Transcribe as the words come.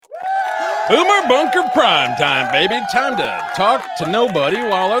Boomer Bunker Prime Time, baby. Time to talk to nobody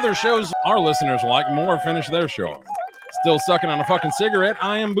while other shows our listeners like more finish their show. Still sucking on a fucking cigarette.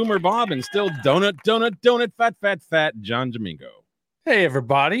 I am Boomer Bob and still donut, fat, John Domingo. Hey,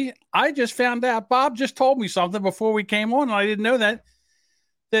 everybody. I just found out Bob just told me something before we came on, and I didn't know that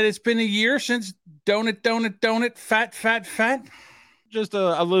it's been a year since donut, fat. Just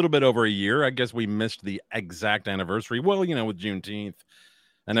a little bit over a year. I guess we missed the exact anniversary. Well, you know, with Juneteenth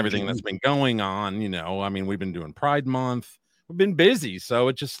and everything that's been going on, you know, I mean, we've been doing Pride Month. We've been busy, so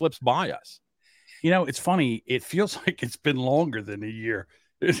it just slips by us. You know, it's funny. It feels like it's been longer than a year.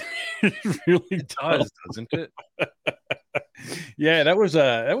 It really does, doesn't it? Yeah, that was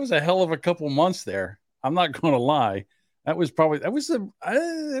a hell of a couple months there. I'm not going to lie. That was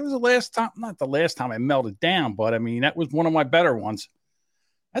the last time, not the last time I melted down, but I mean, that was one of my better ones.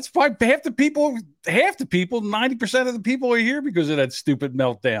 That's probably half the people, 90% of the people are here because of that stupid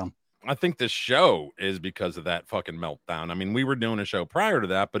meltdown. I think the show is because of that fucking meltdown. I mean, we were doing a show prior to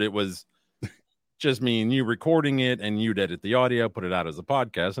that, but it was just me and you recording it, and you'd edit the audio, put it out as a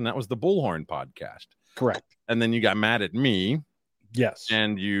podcast, and that was the Bullhorn podcast. Correct. And then you got mad at me. Yes.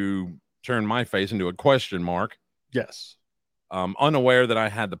 And you turned my face into a question mark. Yes. Unaware that I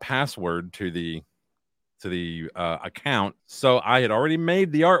had the password to the account. So I had already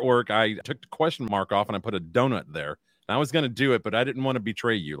made the artwork. I took the question mark off and I put a donut there. And I was going to do it, but I didn't want to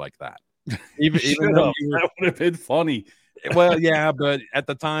betray you like that. Even though that would have been funny. Well, yeah, but at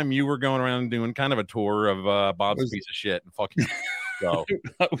the time you were going around doing kind of a tour of Bob's piece of shit and fucking. So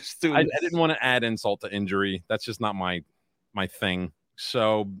I didn't want to add insult to injury. That's just not my thing.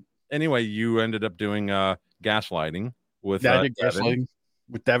 So anyway, you ended up doing gaslighting with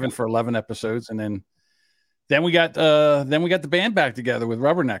Devin for 11 episodes, and then we got the band back together with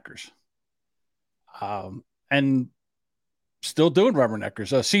Rubberneckers, and still doing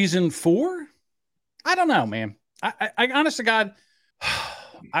Rubberneckers. Season 4, I don't know, man. I honest to God,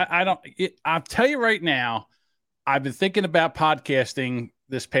 I'll tell you right now, I've been thinking about podcasting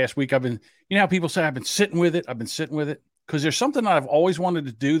this past week. You know how people say I've been sitting with it because there's something that I've always wanted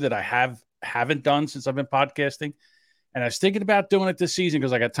to do that I haven't done since I've been podcasting. And I was thinking about doing it this season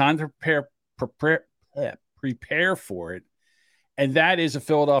because I got time to prepare for it. And that is a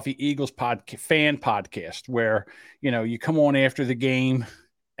Philadelphia Eagles fan podcast where, you know, you come on after the game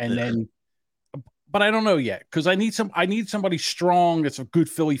and then, but I don't know yet because I need somebody strong that's a good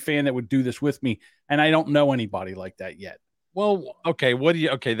Philly fan that would do this with me. And I don't know anybody like that yet. Well, okay.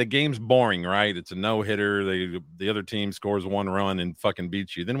 The game's boring, right? It's a no-hitter. The other team scores one run and fucking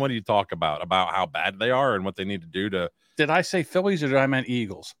beats you. Then what do you talk about? About how bad they are and what they need to do to. Did I say Phillies or did I mean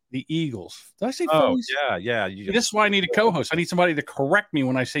Eagles? The Eagles. Did I say Phillies? Yeah. This is why I need a co-host. I need somebody to correct me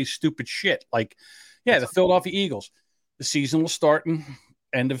when I say stupid shit. Like, yeah, the Philadelphia Eagles. The season will start in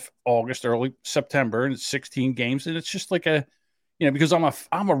end of August, early September, and it's 16 games. And it's just like because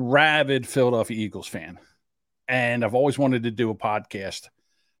I'm a rabid Philadelphia Eagles fan. And I've always wanted to do a podcast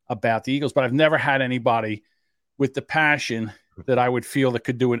about the Eagles, but I've never had anybody with the passion that I would feel that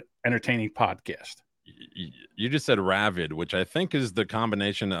could do an entertaining podcast. You just said rabid, which I think is the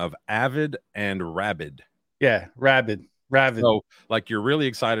combination of avid and rabid. Yeah, rabid. So, like, you're really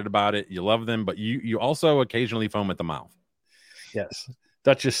excited about it. You love them, but you also occasionally foam at the mouth. Yes.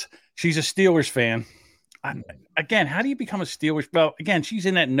 Duchess, she's a Steelers fan. Again, how do you become a Steelers? Well, again, she's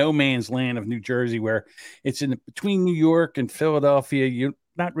in that no man's land of New Jersey where it's in between New York and Philadelphia. You're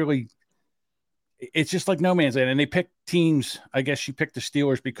not really. It's just like no man's land. And they pick teams. I guess she picked the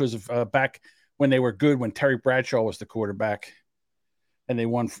Steelers because of back when they were good, when Terry Bradshaw was the quarterback, and they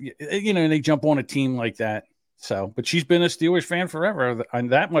won. And they jump on a team like that. So, but she's been a Steelers fan forever,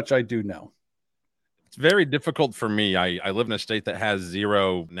 and that much I do know. It's very difficult for me. I live in a state that has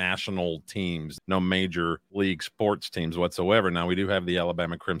 0 national teams, no major league sports teams whatsoever. Now, we do have the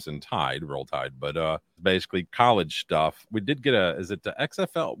Alabama Crimson Tide, Roll Tide, but basically college stuff. We did get is it the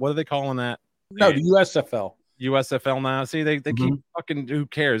XFL? What are they calling that? No, the USFL. USFL now. See, they keep fucking, who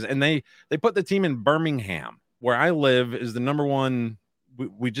cares? And they put the team in Birmingham, where I live, is the number one.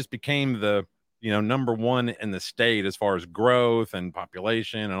 We just became the number one in the state as far as growth and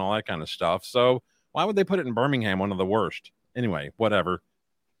population and all that kind of stuff. So why would they put it in Birmingham, one of the worst? Anyway, whatever.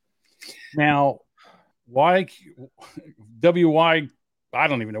 Now, why WY? I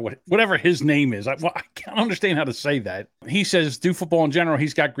don't even know whatever his name is. I can't understand how to say that. He says, do football in general.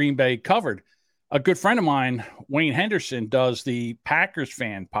 He's got Green Bay covered. A good friend of mine, Wayne Henderson, does the Packers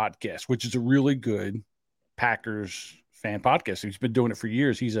fan podcast, which is a really good Packers fan podcast. He's been doing it for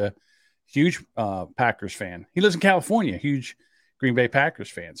years. He's a huge Packers fan. He lives in California, huge Green Bay Packers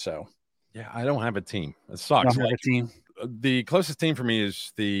fan. So, yeah, I don't have a team. It sucks. I don't have a team. The closest team for me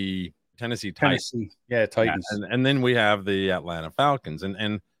is the Tennessee Titans. Titans. Yeah, and then we have the Atlanta Falcons.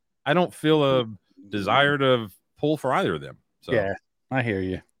 And I don't feel a desire to pull for either of them. So yeah, I hear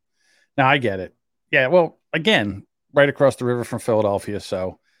you. Now I get it. Yeah, well, again, right across the river from Philadelphia,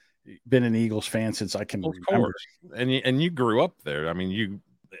 so been an Eagles fan since I can remember. And you grew up there. I mean,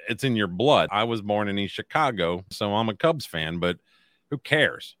 it's in your blood. I was born in East Chicago, so I'm a Cubs fan, but who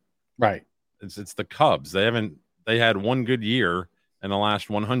cares? Right. It's the Cubs. They had one good year in the last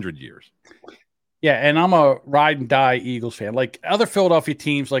 100 years. Yeah, and I'm a ride and die Eagles fan. Like other Philadelphia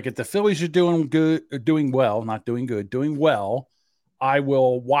teams, like if the Phillies are doing well, I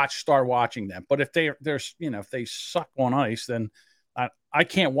will start watching them. But if if they suck on ice, then I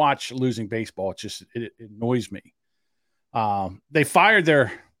can't watch losing baseball. It annoys me. They fired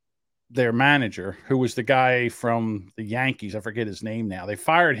their manager, who was the guy from the Yankees. I forget his name now. They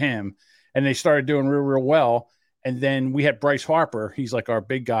fired him, and they started doing real well. And then we had Bryce Harper. He's like our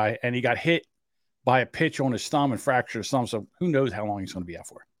big guy, and he got hit by a pitch on his thumb and fractured his thumb. So who knows how long he's going to be out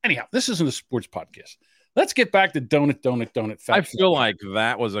for. Anyhow, this isn't a sports podcast. Let's get back to donut. I feel like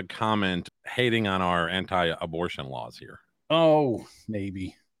that was a comment hating on our anti-abortion laws here. Oh,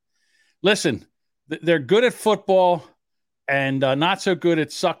 maybe. Listen, they're good at football and not so good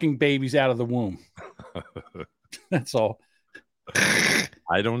at sucking babies out of the womb. That's all.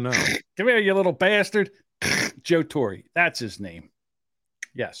 I don't know. Come here, you little bastard. Joe Torre. That's his name.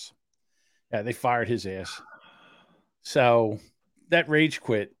 Yes. Yeah, they fired his ass. So that rage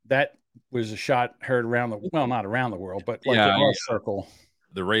quit, that was a shot heard around not around the world, but like in our circle.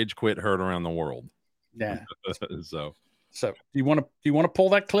 The rage quit heard around the world. Yeah. So do you want to pull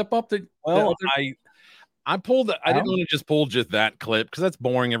that clip up? I pulled it. I didn't want to just pull just that clip because that's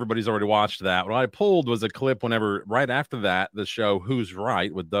boring. Everybody's already watched that. What I pulled was a clip right after that, the show Who's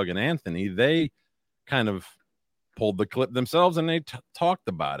Right with Doug and Anthony. They kind of pulled the clip themselves and they talked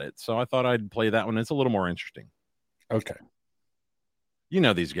about it. So I thought I'd play that one. It's a little more interesting. Okay. You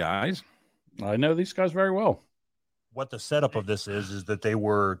know these guys. I know these guys very well. What the setup of this is that they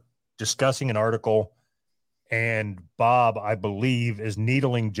were discussing an article and Bob, I believe, is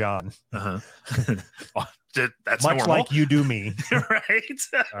needling John. Uh-huh. That's much normal. like you do me. Right.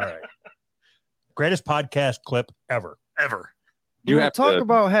 All right. Greatest podcast clip ever. You have to talk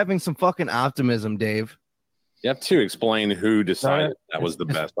about having some fucking optimism, Dave. You have to explain who decided that was the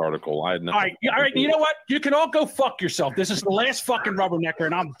best article. I had nothing. All right. You know what? You can all go fuck yourself. This is the last fucking rubbernecker,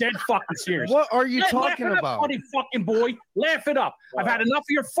 and I'm dead fucking serious. What are you talking about? Up, funny fucking boy. Laugh it up. Wow. I've had enough of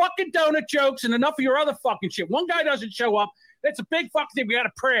your fucking donut jokes and enough of your other fucking shit. One guy doesn't show up. That's a big fucking thing. We got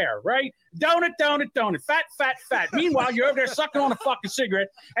a prayer, right? Donut. Fat. Meanwhile, you're over there sucking on a fucking cigarette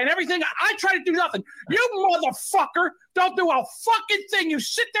and everything. I try to do nothing. You motherfucker don't do a fucking thing. You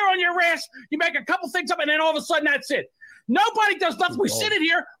sit there on your ass. You make a couple things up, and then all of a sudden, that's it. Nobody does nothing. We sit in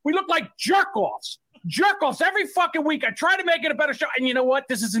here. We look like jerk-offs every fucking week. I try to make it a better show. And you know what?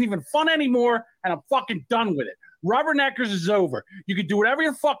 This isn't even fun anymore, and I'm fucking done with it. Rubberneckers is over. You can do whatever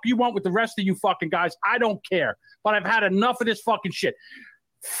the fuck you want with the rest of you fucking guys. I don't care. But I've had enough of this fucking shit.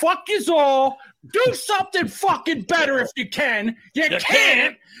 Fuck is all. Do something fucking better if you can. You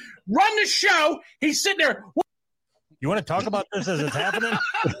can't. Run the show. He's sitting there. You want to talk about this as it's happening?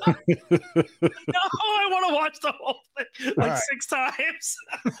 No, I want to watch the whole thing like 6 times.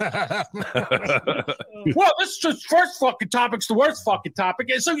 Well, this is just first fucking topic's the worst fucking topic.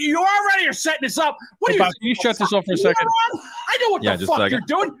 And so you already are setting this up. What Can you shut this off for a second? I know what the fuck you're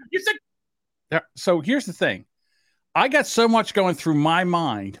doing. You think. So here's the thing. I got so much going through my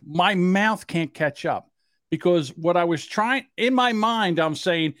mind, my mouth can't catch up. Because what I was trying in my mind, I'm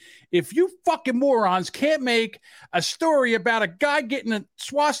saying, if you fucking morons can't make a story about a guy getting a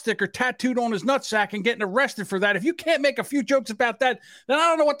swastika tattooed on his nutsack and getting arrested for that, if you can't make a few jokes about that, then I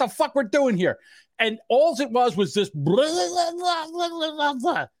don't know what the fuck we're doing here. And all it was this blah, blah, blah, blah, blah,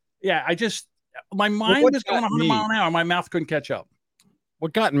 blah. Yeah, my mind was going 100 miles an hour. My mouth couldn't catch up.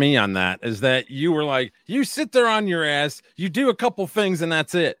 What got me on that is that you were like, you sit there on your ass, you do a couple things, and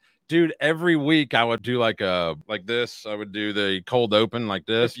that's it. Dude, every week I would do like this. I would do the cold open like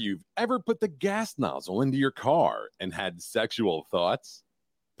this. If you've ever put the gas nozzle into your car and had sexual thoughts,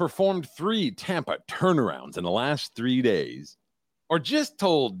 performed 3 Tampa turnarounds in the last 3 days, or just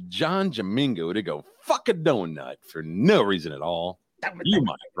told John Jamingo to go fuck a donut for no reason at all, you,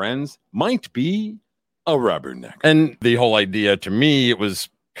 my friends, might be a rubbernecker. And the whole idea to me, it was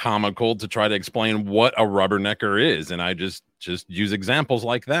comical to try to explain what a rubbernecker is. And I just use examples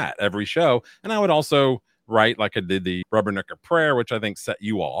like that every show. And I would also write like I did the rubbernecker prayer, which I think set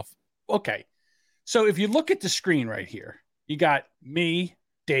you off. Okay. So if you look at the screen right here, you got me,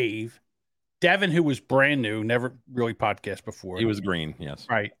 Dave, Devin, who was brand new, never really podcast before. He was green, yes.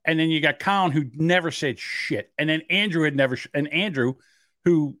 Right. And then you got Colin, who never said shit. And then Andrew Andrew,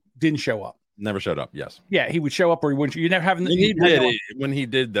 who didn't show up. Never showed up, yes. Yeah, he would show up or he wouldn't. You never have. When he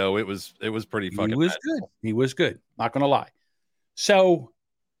did, though, it was pretty fucking. He was good. He was good. Not going to lie. So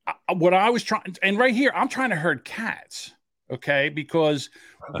what I was trying, and right here, I'm trying to herd cats, okay? Because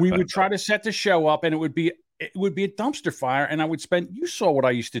we would try to set the show up, and it would be a dumpster fire, and I would spend. You saw what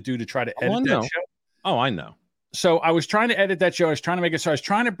I used to do to try to edit that show. Oh, I know. So I was trying to edit that show. I was trying to make it. So I was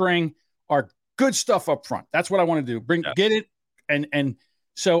trying to bring our good stuff up front. That's what I want to do. Get it, and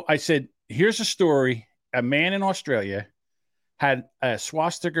so I said, here's a story. A man in Australia had a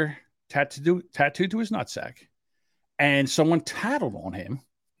swastika tattooed to his nutsack, and someone tattled on him,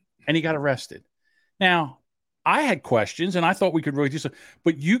 and he got arrested. Now, I had questions, and I thought we could really do something,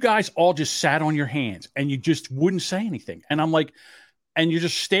 but you guys all just sat on your hands, and you just wouldn't say anything. And I'm like, and you're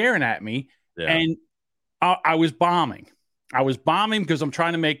just staring at me, and I was bombing. I was bombing because I'm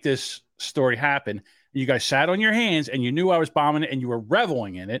trying to make this story happen. You guys sat on your hands, and you knew I was bombing it, and you were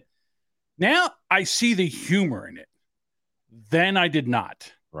reveling in it. Now I see the humor in it. Then I did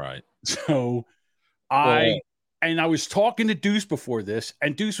not. Right. So I was talking to Deuce before this,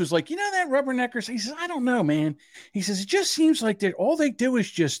 and Deuce was like, that Rubberneckers? He says, I don't know, man. He says, it just seems like all they do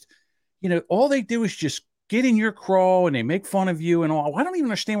is just get in your crawl and they make fun of you and all. I don't even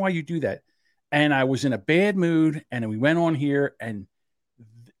understand why you do that. And I was in a bad mood, and we went on here, and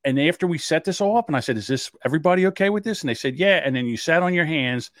after we set this all up, and I said, is this everybody okay with this? And they said, yeah. And then you sat on your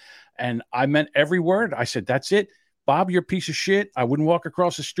hands, and I meant every word. I said, that's it. Bob, you're a piece of shit. I wouldn't walk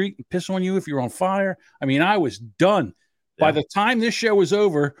across the street and piss on you if you're on fire. I mean, I was done. Yeah. By the time this show was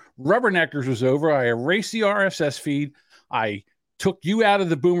over, Rubberneckers was over. I erased the RSS feed. I took you out of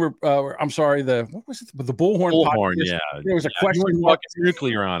the boomer. What was it? The Bullhorn. Bullhorn, podcast. Yeah. There was a question. You went fucking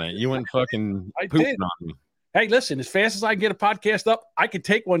nuclear on it. You went fucking pooping on me. Hey, listen, as fast as I can get a podcast up, I could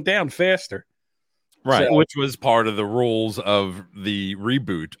take one down faster. Right, so, which was part of the rules of the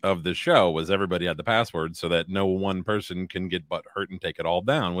reboot of the show, was everybody had the password so that no one person can get butt hurt and take it all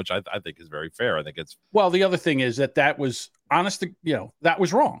down, which I think is very fair. I think it's the other thing is that was honest. That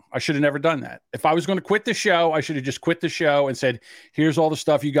was wrong. I should have never done that. If I was going to quit the show, I should have just quit the show and said, "Here's all the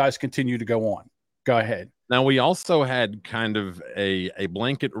stuff you guys continue to go on. Go ahead." Now we also had kind of a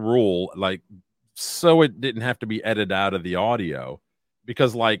blanket rule, like so it didn't have to be edited out of the audio.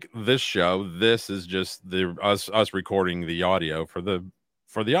 Because like this show, this is just us recording the audio for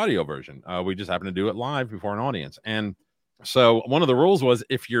the audio version. We just happen to do it live before an audience. And so one of the rules was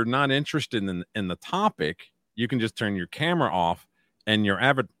if you're not interested in the topic, you can just turn your camera off and your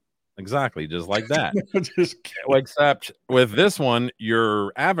avatar. Exactly, just like that. Except with this one,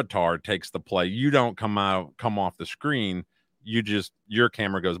 your avatar takes the play. You don't come off the screen. Your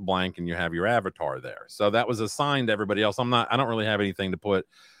camera goes blank and you have your avatar there. So that was assigned to everybody else. I don't really have anything to put.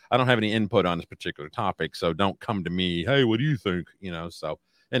 I don't have any input on this particular topic. So don't come to me. Hey, what do you think? So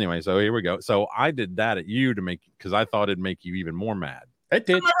anyway, so here we go. So I did that at you because I thought it'd make you even more mad. It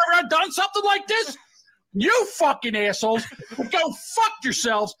did. I've ever done something like this? You fucking assholes. Go fuck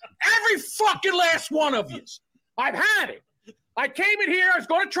yourselves. Every fucking last one of you. I've had it. I came in here. I was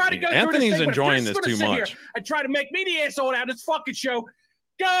going to try to go. Anthony's enjoying this too much. And try to make me the asshole out of this fucking show.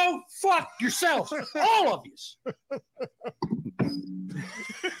 Go fuck yourselves, all of you.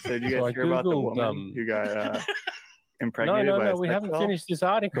 So did you guys hear about the woman who got impregnated? No, we haven't finished this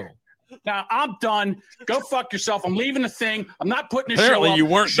article. Now I'm done. Go fuck yourself. I'm leaving the thing. I'm not putting this Apparently show up. You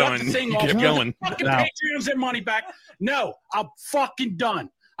weren't Shut done. The thing you off. kept going. Fucking Patreons and money back. No, I'm fucking done.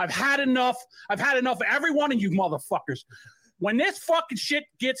 I've had enough. I've had enough of every one of you motherfuckers. When this fucking shit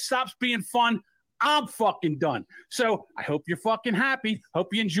stops being fun, I'm fucking done. So I hope you're fucking happy.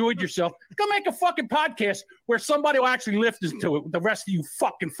 Hope you enjoyed yourself. Go make a fucking podcast where somebody will actually listen to it with the rest of you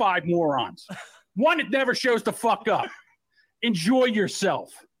fucking 5 morons. One that never shows the fuck up. Enjoy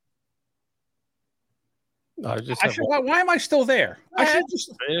yourself. Why am I still there? I should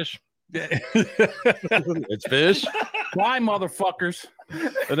just fish. It's fish. Why, motherfuckers?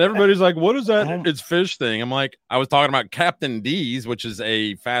 And everybody's like, what is that? It's fish thing. I'm like, I was talking about Captain D's, which is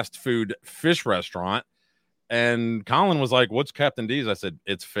a fast food fish restaurant. And Colin was like, what's Captain D's? I said,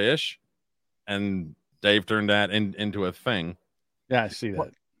 it's fish. And Dave turned that into a thing. Yeah, I see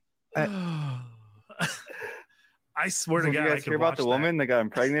that. I swear to God, you guys hear about the woman that got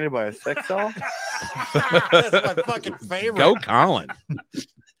impregnated by a sex doll? That's my fucking favorite. Go, Colin.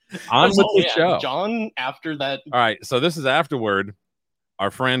 On with the show. John, after that. All right, so this is afterward. Our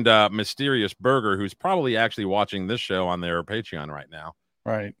friend Mysterious Burger, who's probably actually watching this show on their Patreon right now,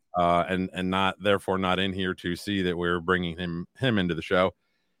 right? And not in here to see that we're bringing him into the show.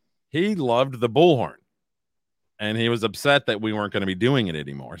 he loved the bullhorn, and he was upset that we weren't going to be doing it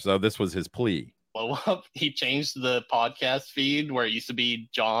anymore. So this was his plea. Blow up. He changed the podcast feed where it used to be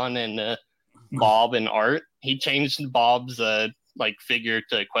John and Bob and Art. He changed Bob's figure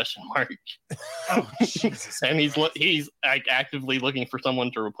to a question mark. Oh, Jesus. And he's like actively looking for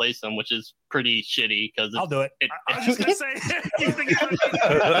someone to replace him, which is pretty shitty because I'll do it. I was just gonna say, you think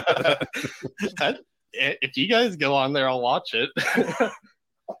if you guys go on there, I'll watch it.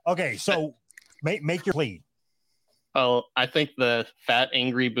 Okay, so make your plea. Oh, I think the fat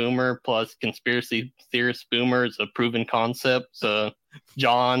angry boomer plus conspiracy theorist boomer is a proven concept. So,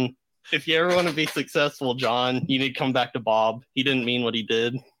 John, if you ever want to be successful, John, you need to come back to Bob. He didn't mean what he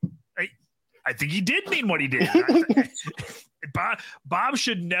did. I think he did mean what he did. Bob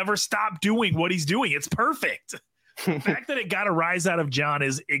should never stop doing what he's doing. It's perfect. The fact that it got a rise out of John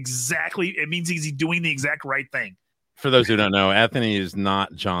is it means he's doing the exact right thing. For those who don't know, Anthony is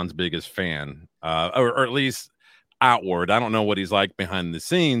not John's biggest fan, or at least outward. I don't know what he's like behind the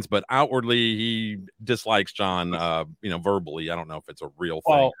scenes, but outwardly he dislikes John, verbally. I don't know if it's a real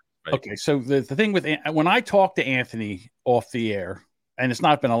thing. Well, okay, so the thing with when I talk to Anthony off the air, and it's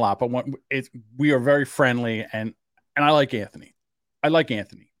not been a lot, but we are very friendly, and I like Anthony.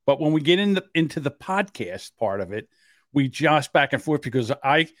 But when we get into the podcast part of it, we just back and forth because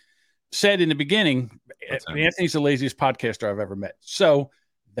I said in the beginning, Anthony's the laziest podcaster I've ever met. So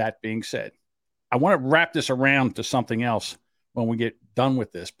that being said, I want to wrap this around to something else when we get done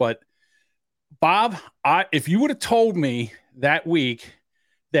with this. But Bob, if you would have told me that week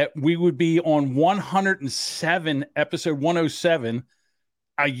that we would be on 107, episode 107,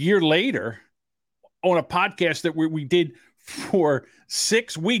 a year later on a podcast that we did for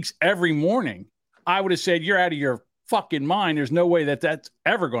 6 weeks every morning, I would have said, you're out of your fucking mind. There's no way that's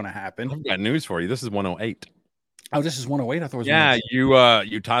ever going to happen. I've got news for you. This is 108. Oh, this is 108. I thought it was. Yeah,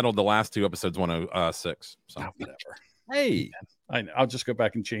 you titled the last two episodes 106. So whatever. Hey, I'll just go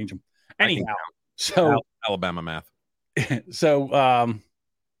back and change them. Anyhow, so Alabama math. So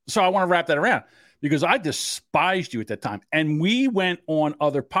I want to wrap that around because I despised you at that time, and we went on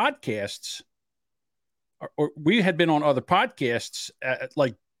other podcasts, or we had been on other podcasts,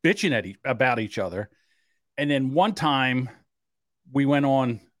 like bitching about each other, and then one time we went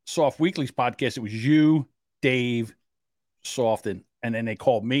on Soft Weekly's podcast. It was you, Dave, Soft, and then they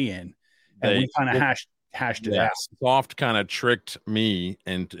called me in, and we kind of hashed it out. Soft kind of tricked me,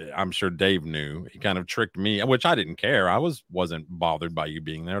 and I'm sure Dave knew. He kind of tricked me, which I didn't care. I wasn't bothered by you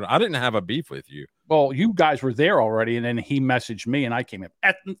being there. I didn't have a beef with you. Well, you guys were there already, and then he messaged me, and I came in.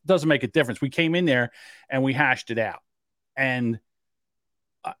 That doesn't make a difference. We came in there, and we hashed it out, and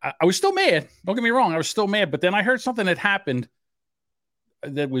I was still mad. Don't get me wrong. I was still mad, but then I heard something that happened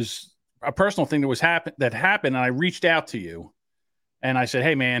that was a personal thing that happened, and I reached out to you, and I said,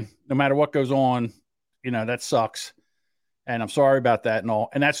 hey, man, no matter what goes on, that sucks, and I'm sorry about that and all.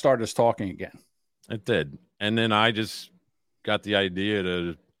 And that started us talking again. It did. And then I just got the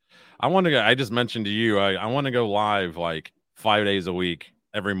idea I just mentioned to you, I want to go live like 5 days a week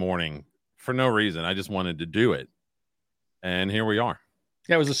every morning for no reason. I just wanted to do it. And here we are.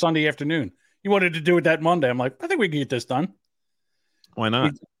 Yeah, it was a Sunday afternoon. You wanted to do it that Monday. I'm like, I think we can get this done. Why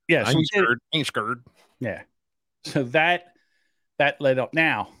not? Yeah. So ain't scared. Yeah. So that led up.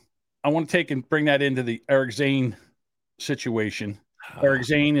 Now, I want to take and bring that into the Eric Zane situation. Eric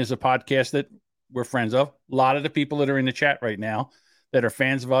Zane is a podcast that we're friends of. A lot of the people that are in the chat right now that are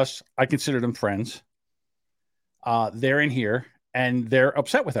fans of us, I consider them friends. They're in here, and they're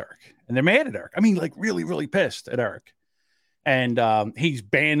upset with Eric, and they're mad at Eric. I mean, like really, really pissed at Eric. And he's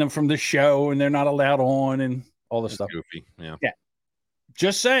banned them from the show, and they're not allowed on, and all this stuff. Goofy. Yeah.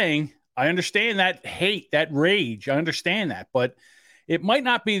 Just saying, I understand that hate, that rage. I understand that, but it might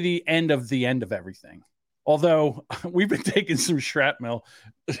not be the end of everything. Although we've been taking some shrapnel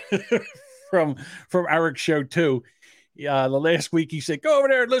from Eric's show too. The last week he said, "Go over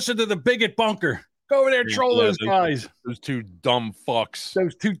there and listen to the bigot bunker. Go over there and troll those guys. Those two dumb fucks.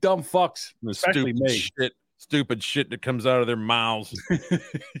 Those two dumb fucks. Especially me. Stupid shit that comes out of their mouths."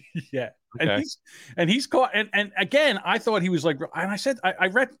 Yeah. Okay. And he's caught. And again, I thought he was like, and I said, I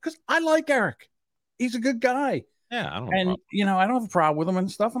read, because I like Eric. He's a good guy. Yeah. I don't I don't have a problem with him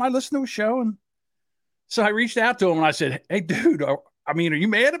and stuff. And I listened to his show. And so I reached out to him and I said, hey, dude, are you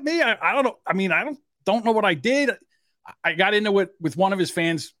mad at me? I don't know. I mean, I don't know what I did. I got into it with one of his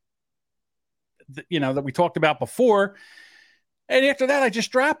fans, that we talked about before. And after that, I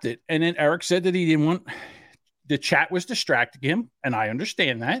just dropped it. And then Eric said that he didn't want, the chat was distracting him. And I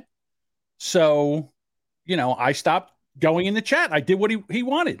understand that. So, I stopped going in the chat. I did what he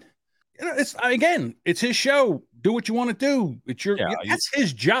wanted. It's his show. do what you want to do. It's your that's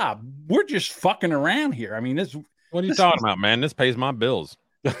his job. We're just fucking around here. I mean, what are you talking about, man? This pays my bills.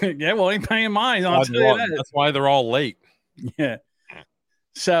 Yeah, well, ain't paying mine. That's why they're all late. Yeah.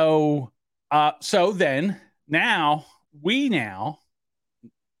 So then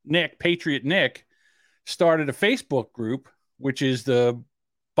Nick, Patriot Nick, started a Facebook group, which is the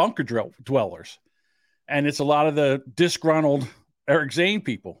Bunker Dwellers. And it's a lot of the disgruntled Eric Zane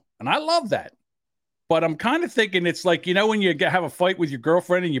people. And I love that. But I'm kind of thinking it's like, when you have a fight with your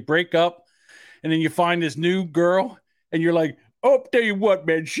girlfriend and you break up and then you find this new girl and you're like, oh, tell you what,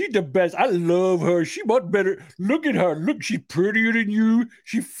 man, she's the best. I love her. She much better. Look at her. Look, she's prettier than you.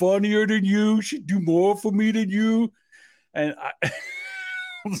 She's funnier than you. She do more for me than you. And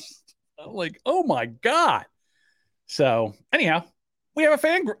I'm like, oh my God. So anyhow, we have a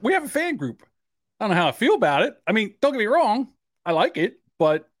fan group. I don't know how I feel about it. I mean, don't get me wrong. I like it,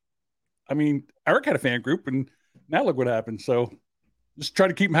 but I mean, Eric had a fan group and now look what happened. So just try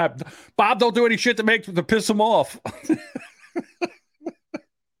to keep him happy. Bob, don't do any shit to piss him off.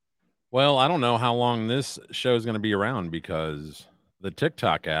 Well, I don't know how long this show is going to be around because the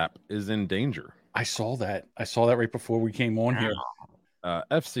TikTok app is in danger. I saw that right before we came on here.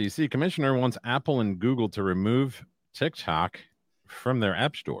 FCC commissioner wants Apple and Google to remove TikTok from their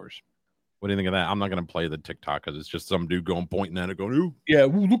app stores. What do you think of that? I'm not going to play the TikTok because it's just some dude pointing at it going, ooh. Yeah,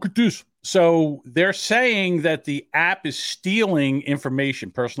 well, look at this. So they're saying that the app is stealing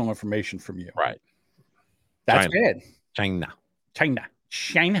personal information from you. Right. That's bad. China's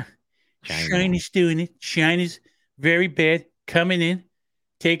doing it. China's very bad, coming in,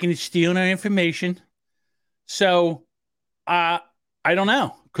 taking and stealing our information. So I don't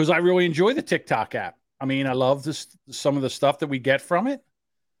know, because I really enjoy the TikTok app. I mean, I love some of the stuff that we get from it.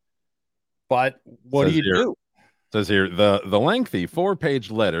 But what do you do? It says here, the lengthy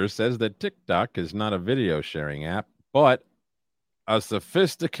 4-page letter says that TikTok is not a video sharing app, but a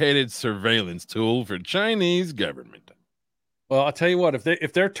sophisticated surveillance tool for Chinese government. Well, I'll tell you what,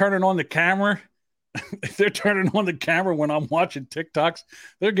 if they're turning on the camera, when I'm watching TikToks,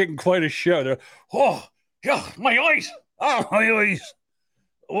 they're getting quite a show. They're, oh, yeah, my eyes. Oh, my eyes.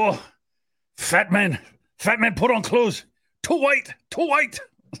 Oh, fat man, put on clothes. Too white.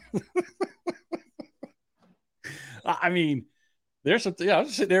 I mean, there's something. Yeah, I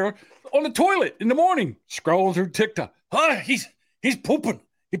was sitting there on the toilet in the morning, scrolling through TikTok. He's pooping.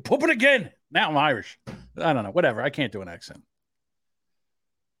 He pooping again. Now I'm Irish. I don't know. Whatever. I can't do an accent.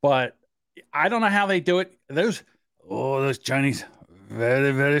 But I don't know how they do it. Those Chinese,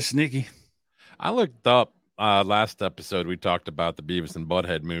 very, very sneaky. I looked up last episode. We talked about the Beavis and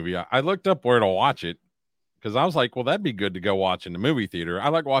Butthead movie. I looked up where to watch it because I was like, well, that'd be good to go watch in the movie theater. I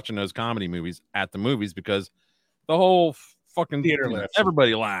like watching those comedy movies at the movies because the whole fucking theater,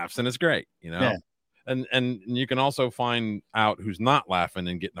 everybody laughs and it's great, Yeah. And you can also find out who's not laughing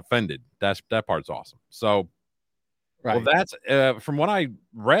and getting offended. That part's awesome. So, right. Well, that's from what I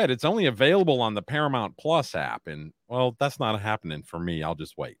read, it's only available on the Paramount Plus app, and well, that's not happening for me. I'll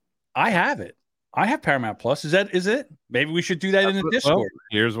just wait. I have it. I have Paramount Plus. Is it? Maybe we should do that in the Discord. Well,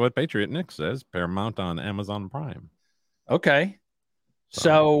 here's what Patriot Nick says: Paramount on Amazon Prime. Okay.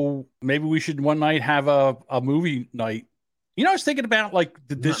 So maybe we should one night have a movie night. I was thinking about like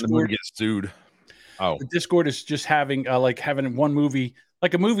the Discord gets sued. Oh, the Discord is just having having one movie,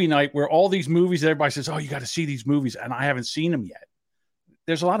 like a movie night where all these movies, everybody says, oh, you got to see these movies. And I haven't seen them yet.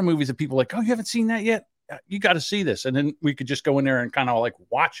 There's a lot of movies that people are like, oh, you haven't seen that yet? You got to see this. And then we could just go in there and kind of like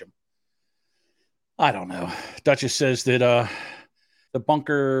watch them. I don't know. Duchess says that the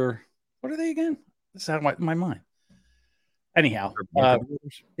Bunker, what are they again? That's out of my mind. Anyhow,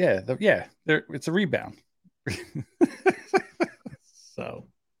 it's a rebound. So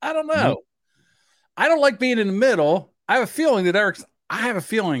I don't know. Mm-hmm. I don't like being in the middle. I have a feeling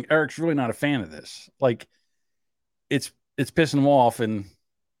Eric's really not a fan of this. Like it's pissing him off, and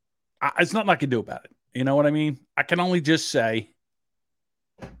it's nothing I can do about it. You know what I mean? I can only just say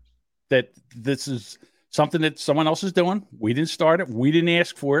that this is something that someone else is doing. We didn't start it. We didn't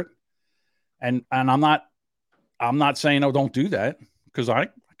ask for it. And I'm not saying, oh, don't do that, because I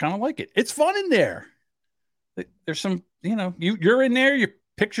kind of like it. It's fun in there. There's some, you're in there. Your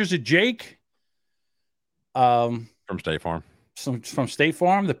pictures of Jake. From State Farm. From State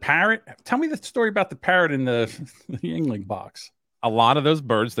Farm. The parrot. Tell me the story about the parrot in the Yuengling box. A lot of those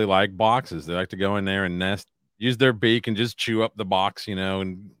birds, they like boxes. They like to go in there and nest, use their beak and just chew up the box,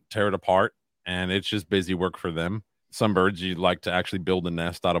 and tear it apart. And it's just busy work for them. Some birds, you like to actually build a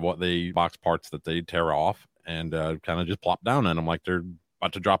nest out of box parts that they tear off and kind of just plop down on them like they're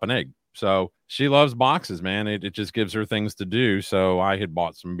about to drop an egg. So she loves boxes, man. It just gives her things to do. So I had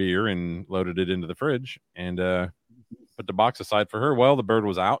bought some beer and loaded it into the fridge and put the box aside for her. Well, the bird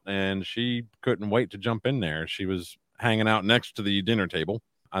was out and she couldn't wait to jump in there. She was hanging out next to the dinner table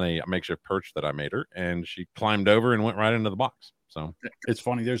on a makeshift perch that I made her, and she climbed over and went right into the box. So it's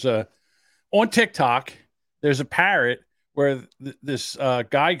funny. On TikTok, there's a parrot where this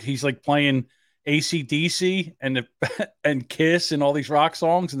guy, he's like playing AC/DC and Kiss and all these rock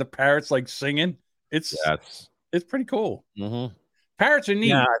songs, and the parrot's like singing. It's pretty cool. Mm-hmm. Parrots are neat.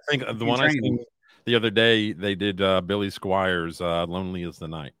 Yeah, I think the one I seen the other day, they did Billy Squires' "Lonely Is the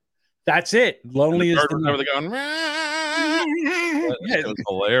Night." That's it. Lonely is the night. Over going, it was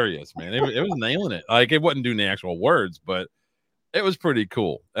hilarious, man. It was nailing it. Like, it wasn't doing the actual words, but it was pretty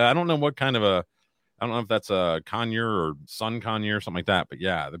cool. I don't know what kind of I don't know if that's a conure or sun conure or something like that, but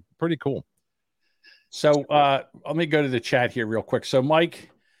yeah, they're pretty cool. So let me go to the chat here real quick. So Mike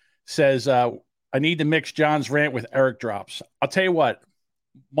says, I need to mix John's rant with Eric drops. I'll tell you what,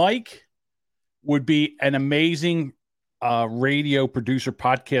 Mike would be an amazing radio producer,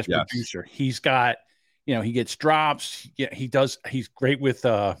 podcast producer. He's got, he gets drops. Yeah, he does. He's great with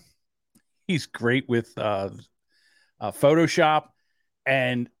Photoshop.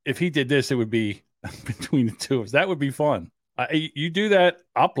 And if he did this, it would be between the two of us. That would be fun. You do that,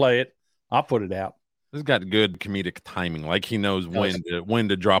 I'll play it. I'll put it out. This has got good comedic timing. Like, he knows when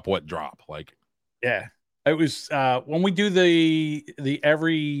to drop what drop. Like, yeah, it was when we do the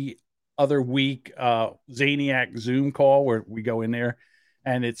every other week Zaniac Zoom call where we go in there,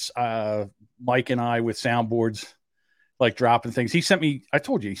 and it's Mike and I with soundboards, like dropping things. He sent me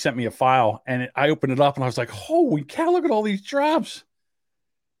a file, and I opened it up and I was like, holy cow, look at all these drops.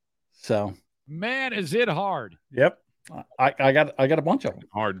 So, man, is it hard? Yep. I got a bunch of them.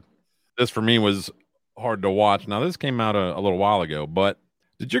 Hard. This for me was hard to watch. Now, this came out a little while ago, but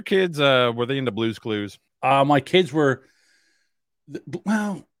did your kids were they into Blue's Clues? My kids were,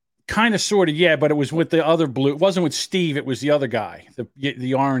 well, kind of, sort of, yeah, but it was with the other Blue. It wasn't with Steve. It was the other guy,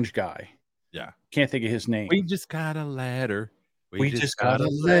 the orange guy. Yeah, can't think of his name. We just got a letter. We just got a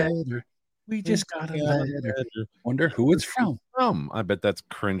letter. We just got a letter. Wonder who it's from. I bet that's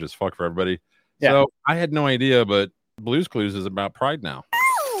cringe as fuck for everybody. Yeah. So I had no idea, but Blue's Clues is about pride now.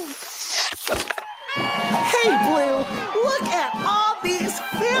 Hey, Blue, look at all these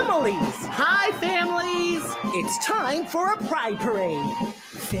families. Hi, families. It's time for a pride parade.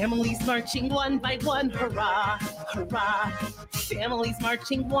 Families marching one by one, hurrah, hurrah. Families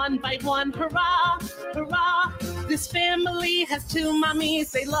marching one by one, hurrah, hurrah. This family has two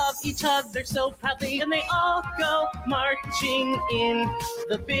mommies. They love each other so proudly, and they all go marching in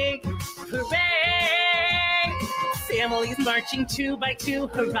the big parade. Families marching two by two,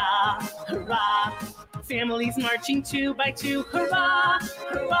 hurrah, hurrah. Families marching two by two, hurrah,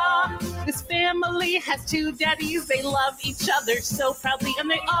 hurrah. This family has two daddies. They love each other so proudly, and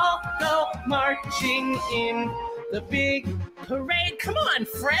they all go marching in the big parade. Come on,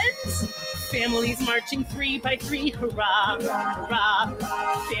 friends. Families marching 3 by 3, hurrah, hurrah.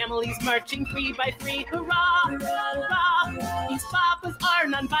 Families marching 3 by 3, hurrah, hurrah. These papas are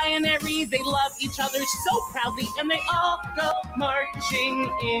non-binary. They love each other so proudly, and they all go marching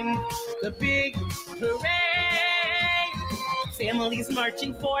in the big parade. Families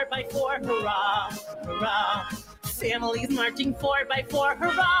marching 4 by 4, hurrah, hurrah. Families marching 4 by 4,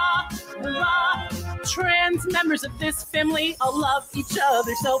 hurrah, hurrah. Trans members of this family all love each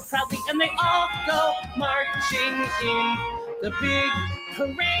other so proudly, and they all go marching in the big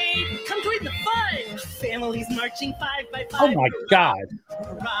parade. Come join the fun. Families marching 5 by 5. Oh my God.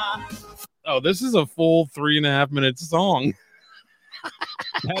 Hurrah. Oh, this is a full 3.5 minute song.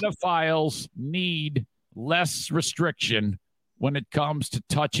 Pedophiles need less restriction when it comes to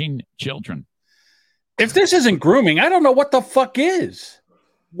touching children. If this isn't grooming, I don't know what the fuck is.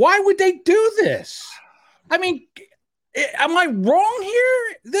 Why would they do this? I mean, am I wrong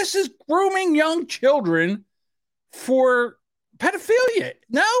here? This is grooming young children for pedophilia.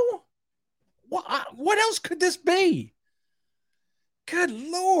 No? What else could this be? Good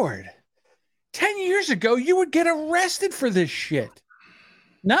Lord. 10 years ago, you would get arrested for this shit.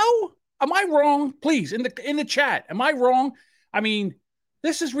 No? Am I wrong? Please, in the chat, am I wrong? I mean,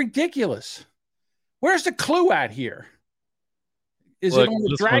 this is ridiculous. Where's the clue at here? Is it on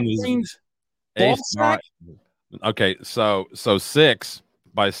the drag queens? Okay, so 6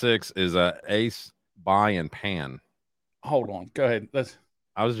 by 6 is Ace, Bi, and Pan. Hold on, go ahead.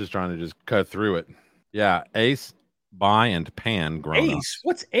 I was just trying to just cut through it. Yeah, Ace, Bi, and Pan. Grown Ace? Up.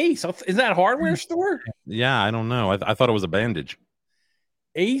 What's Ace? Is that a hardware store? Yeah, I don't know. I thought it was a bandage.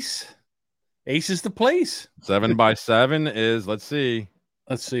 Ace is the place. 7 by 7 is, let's see.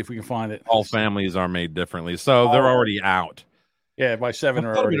 Let's see if we can find it. All families are made differently, so they're already out. Yeah, by 7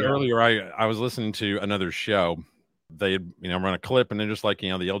 or earlier. I was listening to another show. They run a clip, and they're just like the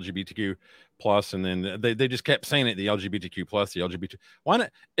LGBTQ plus, and then they just kept saying it, the LGBTQ plus, the LGBT. Why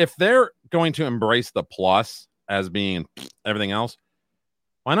not? If they're going to embrace the plus as being everything else,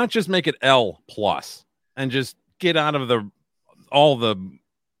 why not just make it L plus and just get out of all the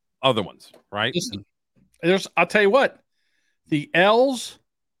other ones, right? Listen, I'll tell you what, the L's,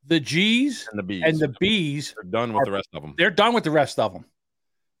 the G's, and the B's are done with the rest of them. They're done with the rest of them.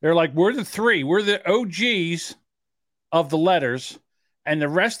 They're like, we're the three. We're the OGs of the letters, and the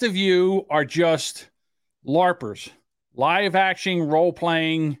rest of you are just LARPers, live action role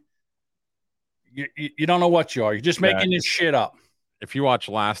playing. You don't know what you are. You're just making this shit up. If you watch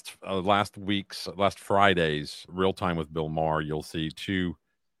last Friday's Real Time with Bill Maher, you'll see two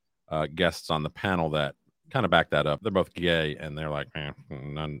guests on the panel that kind of back that up. They're both gay, and they're like,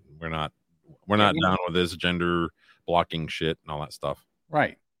 we're not down with this gender blocking shit and all that stuff.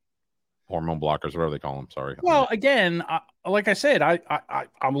 Right. Hormone blockers, whatever they call them. Sorry. Well, again, like I said,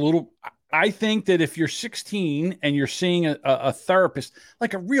 I'm a little. I think that if you're 16 and you're seeing a therapist,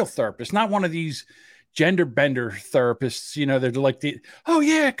 like a real therapist, not one of these gender bender therapists, they're like oh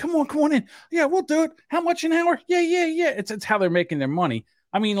yeah, come on in. Yeah, we'll do it. How much an hour? Yeah. It's how they're making their money.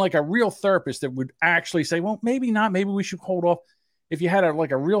 I mean, like a real therapist that would actually say, well, maybe not. Maybe we should hold off. If you had a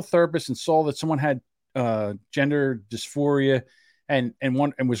real therapist and saw that someone had gender dysphoria and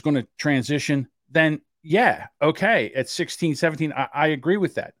was going to transition, then yeah, okay. At 16, 17, I agree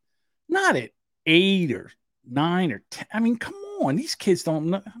with that. Not at 8 or 9 or 10. I mean, come on. These kids don't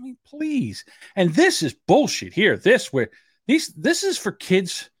know. I mean, please. And this is bullshit here. This is for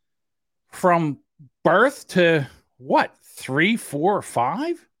kids from birth to what? 3, 4, or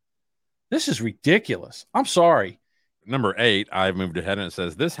 5? This is ridiculous. I'm sorry. Number 8, I've moved ahead, and it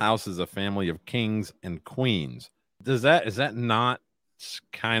says, this house is a family of kings and queens. Is that not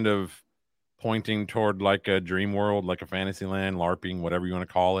kind of pointing toward like a dream world, like a fantasy land, LARPing, whatever you want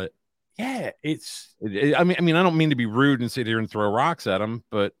to call it? Yeah, I mean, I don't mean to be rude and sit here and throw rocks at them,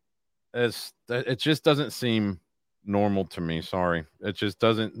 but it just doesn't seem normal to me. Sorry. It just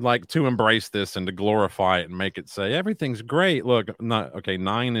doesn't like to embrace this and to glorify it and make it say everything's great. Look,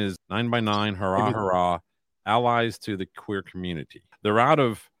 9 is 9 by 9. Hurrah, hurrah. Allies to the queer community. They're out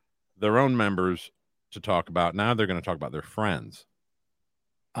of their own members to talk about. Now they're going to talk about their friends.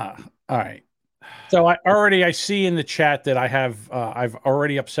 All right. So I see in the chat that I've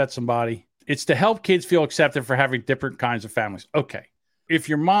already upset somebody. It's to help kids feel accepted for having different kinds of families. Okay. If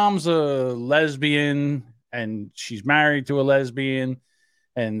your mom's a lesbian and she's married to a lesbian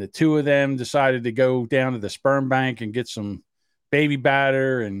and the two of them decided to go down to the sperm bank and get some baby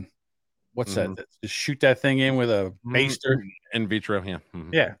batter and what's that? Just shoot that thing in with a baster. In vitro, yeah.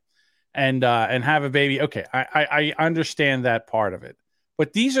 Yeah. And have a baby. Okay. I understand that part of it.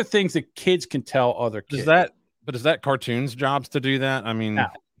 But these are things that kids can tell other kids. Is that cartoons' jobs to do that? I mean,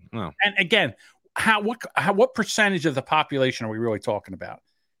 no. And again, what percentage of the population are we really talking about?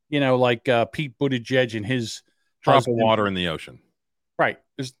 Like Pete Buttigieg and his drop of water in the ocean. Right.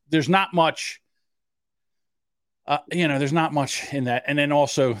 There's not much. There's not much in that. And then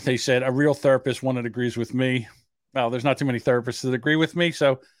also they said a real therapist, one that agrees with me. Well, there's not too many therapists that agree with me,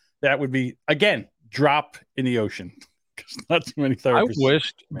 so that would be again drop in the ocean. Not too many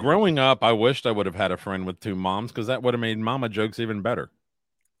therapists. Growing up, I wished I would have had a friend with 2 moms because that would have made mama jokes even better.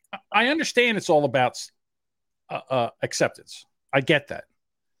 I understand it's all about acceptance. I get that.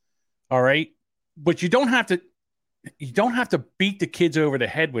 All right. But you don't have to beat the kids over the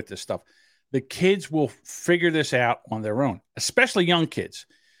head with this stuff. The kids will figure this out on their own, especially young kids.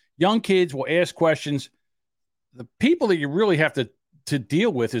 Young kids will ask questions. The people that you really have to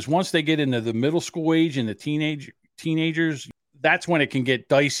deal with is once they get into the middle school age and the teenagers, that's when it can get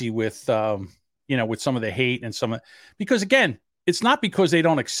dicey with with some of the hate and because again, it's not because they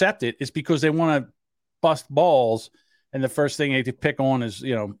don't accept it, it's because they want to bust balls, and the first thing they pick on is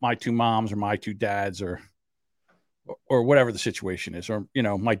my 2 moms or my 2 dads or whatever the situation is, or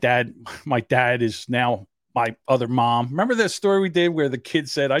my dad is now my other mom. Remember that story we did where the kid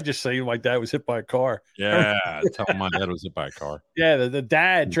said, I just say my dad was hit by a car? Yeah. Tell him my dad was hit by a car. Yeah, the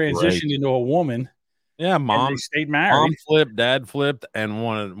dad transitioned into a woman. Yeah, mom stayed married. Mom flipped, dad flipped, and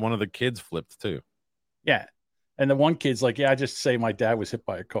one of the kids flipped too. Yeah, and the one kid's like, "Yeah, I just say my dad was hit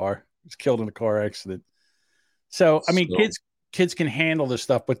by a car. He was killed in a car accident." So, I mean, kids can handle this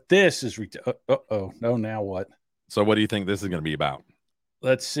stuff, but this is no. Now what? So, what do you think this is going to be about?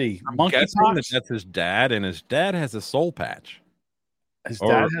 Let's see. Monkeypox. That's his dad, and his dad has a soul patch. His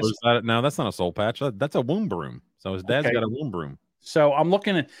dad no, that's not a soul patch. That's a womb broom. So his dad's got a womb broom. So I'm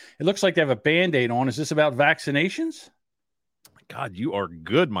looking at it. Looks like they have a Band-Aid on. Is this about vaccinations? God, you are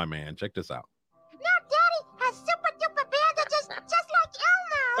good, my man. Check this out. Now Daddy has super duper bandages just like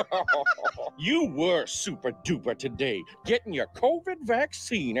Elmo. You were super duper today, getting your COVID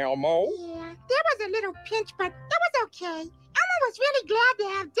vaccine, Elmo. Yeah, there was a little pinch, but that was okay. Elmo was really glad to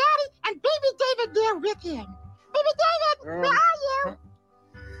have Daddy and Baby David there with him. Baby David, where are you?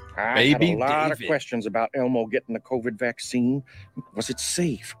 I had a lot of questions about Elmo getting the COVID vaccine. Was it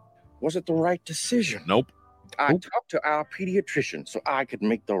safe? Was it the right decision? Nope. I talked to our pediatrician so I could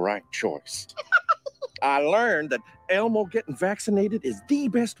make the right choice. I learned that Elmo getting vaccinated is the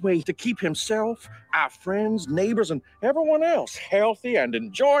best way to keep himself, our friends, neighbors, and everyone else healthy and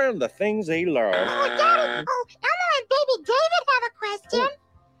enjoying the things they love. Oh, Daddy, Elmo and Baby David have a question.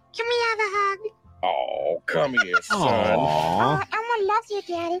 Can we have a hug? Oh, come here, son. Oh, Elmo loves you,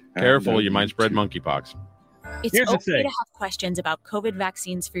 Daddy. Careful, you might spread monkeypox. It's Here's the okay thing. to have questions about COVID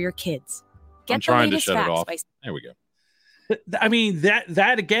vaccines for your kids. Get I'm the trying to latest shut it facts off. by There we go. I mean,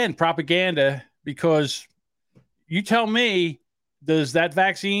 that again, propaganda, because you tell me, does that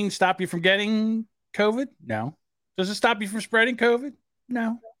vaccine stop you from getting COVID? No. Does it stop you from spreading COVID?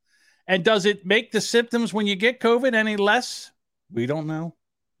 No. And does it make the symptoms when you get COVID any less? We don't know.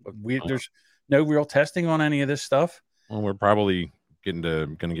 There's no real testing on any of this stuff. Well, we're probably going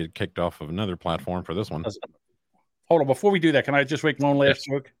to get kicked off of another platform for this one. Hold on. Before we do that, can I just make one last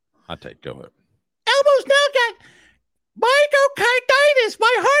joke? Hot take. Go ahead. Elmo's now got myocarditis.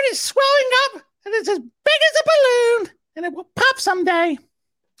 My heart is swelling up, and it's as big as a balloon, and it will pop someday.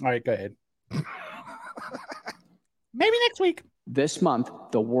 All right, go ahead. Maybe next week. This month,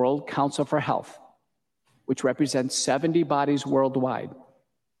 the World Council for Health, which represents 70 bodies worldwide,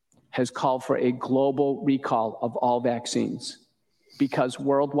 has called for a global recall of all vaccines because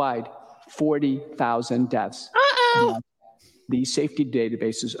worldwide, 40,000 deaths. These safety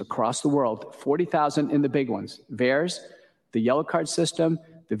databases across the world, 40,000 in the big ones, VAERS, the Yellow Card system,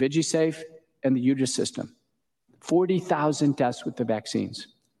 the VigiSafe, and the UDRA system. 40,000 deaths with the vaccines.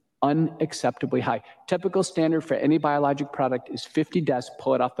 Unacceptably high. Typical standard for any biologic product is 50 deaths,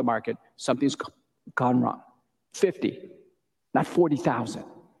 pull it off the market. Something's gone wrong. 50, not 40,000.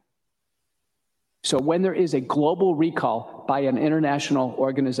 So when there is a global recall by an international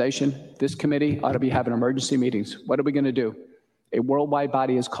organization, this committee ought to be having emergency meetings. What are we going to do? A worldwide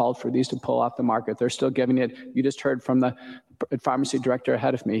body has called for these to pull off the market. They're still giving it. You just heard from the pharmacy director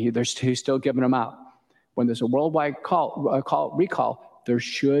ahead of me. He's still giving them out. When there's a worldwide recall, there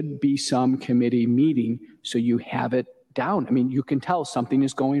should be some committee meeting so you have it down. I mean, you can tell something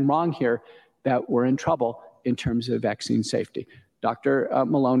is going wrong here, that we're in trouble in terms of vaccine safety. Dr.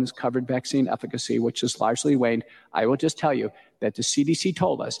 Malone has covered vaccine efficacy, which is largely waned. I will just tell you that the CDC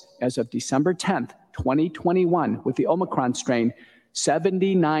told us as of December 10th, 2021, with the Omicron strain,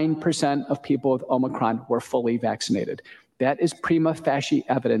 79% of people with Omicron were fully vaccinated. That is prima facie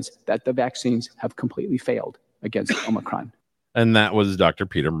evidence that the vaccines have completely failed against Omicron. And that was Dr.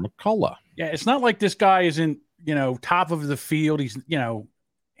 Peter McCullough. Yeah, it's not like this guy isn't, top of the field. He's,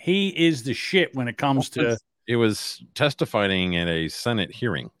 he is the shit when it comes to. It was testifying in a Senate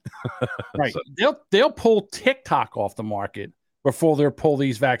hearing. Right. So, they'll pull TikTok off the market before they'll pull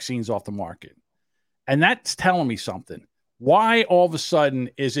these vaccines off the market. And that's telling me something. Why all of a sudden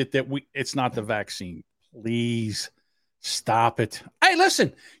is it that it's not the vaccine? Please stop it. Hey,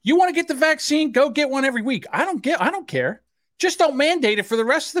 listen, you want to get the vaccine? Go get one every week. I don't care. Just don't mandate it for the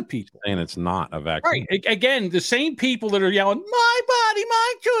rest of the people. And it's not a vaccine. Right. Again, the same people that are yelling, my body,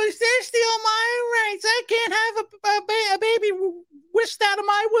 my choice, they're still my rights. I can't have a baby whisked out of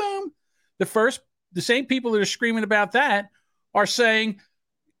my womb. The same people that are screaming about that are saying,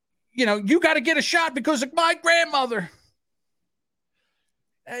 you got to get a shot because of my grandmother.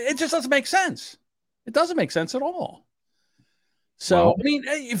 It just doesn't make sense. It doesn't make sense at all. So, I mean,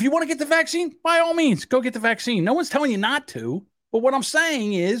 if you want to get the vaccine, by all means, go get the vaccine. No one's telling you not to. But what I'm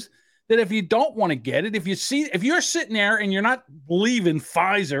saying is that if you don't want to get it, if you're sitting there and you're not believing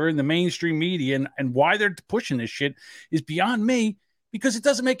Pfizer and the mainstream media and why they're pushing this shit is beyond me, because it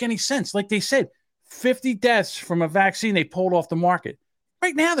doesn't make any sense. Like they said, 50 deaths from a vaccine they pulled off the market.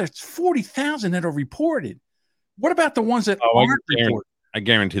 Right now, there's 40,000 that are reported. What about the ones that aren't reported? I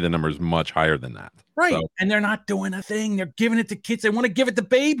guarantee the number is much higher than that. Right. So. And they're not doing a thing. They're giving it to kids. They want to give it to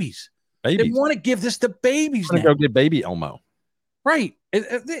babies. They want to give this to babies now. Go get baby Elmo. Right.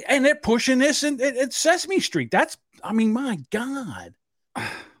 And they're pushing this at Sesame Street. My God.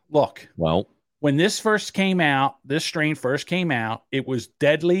 Look. Well, when this strain first came out, it was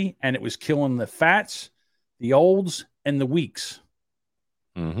deadly and it was killing the fats, the olds, and the weaks.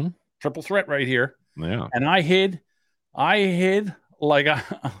 Mm-hmm. Triple threat right here. Yeah. And I hid I hid like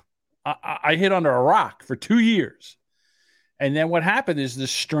I hid under a rock for 2 years. And then what happened is the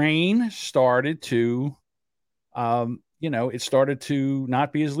strain started to, it started to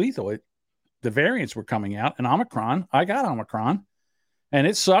not be as lethal. The variants were coming out, and Omicron, I got Omicron, and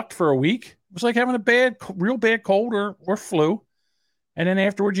it sucked for a week. It was like having a real bad cold or flu. And then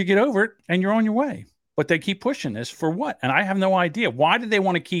afterwards you get over it and you're on your way. But they keep pushing this for what? And I have no idea. Why do they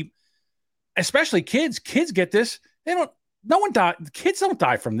want to keep, especially kids? Kids get this. No one die. Kids don't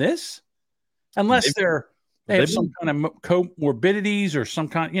die from this unless they have some kind of comorbidities or some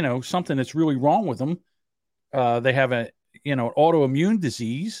kind, something that's really wrong with them. They have an autoimmune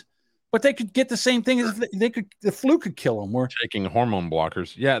disease, but they could get the same thing as the flu could kill them. We're taking hormone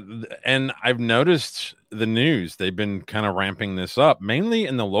blockers. Yeah. And I've noticed the news, they've been kind of ramping this up, mainly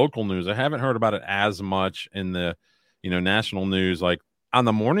in the local news. I haven't heard about it as much in the, national news. Like on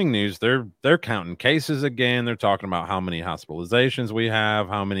the morning news, they're counting cases again. They're talking about how many hospitalizations we have,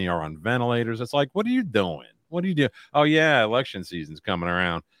 how many are on ventilators. It's like, what are you doing? What do you do? Oh yeah, election season's coming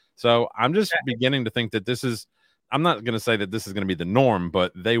around. So I'm just beginning to think that I'm not going to say that this is going to be the norm,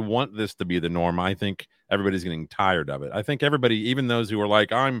 but they want this to be the norm. I think everybody's getting tired of it. I think everybody, even those who are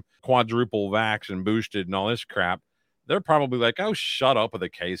like, I'm quadruple vax and boosted and all this crap, they're probably like, oh, shut up with the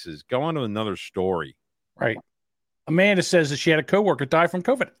cases. Go on to another story. Right. Amanda says that she had a coworker die from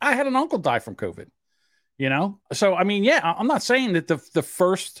COVID. I had an uncle die from COVID, So, I mean, yeah, I'm not saying that the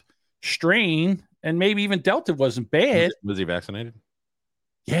first strain and maybe even Delta wasn't bad. Was he vaccinated?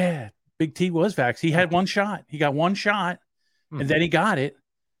 Yeah. Big T was vaxxed. He had one shot. He got one shot, and then he got it.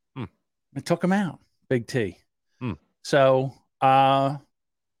 It took him out. Big T. So, I'm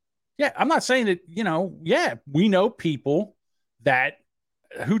not saying that, we know people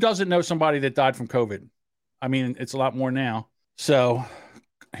who doesn't know somebody that died from COVID. I mean, it's a lot more now. So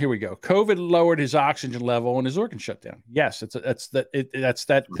here we go. COVID lowered his oxygen level and his organs shut down. Yes, that's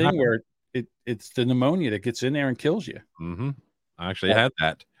that thing where it's the pneumonia that gets in there and kills you. Mm-hmm. I actually had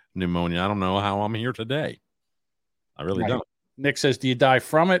that pneumonia. I don't know how I'm here today. I really don't. Nick says, do you die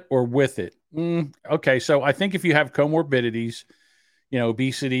from it or with it? Okay, so I think if you have comorbidities,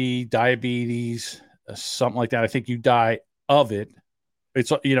 obesity, diabetes, something like that, I think you die of it.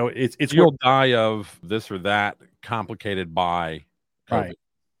 It's you'll die of this or that complicated by COVID.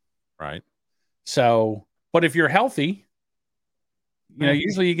 Right. So, but if you're healthy,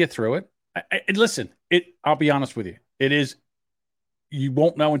 usually you get through it. Listen, I'll be honest with you. It is. You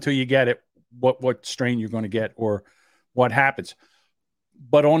won't know until you get it what strain you're going to get or what happens.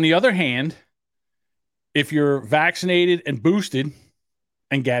 But on the other hand, if you're vaccinated and boosted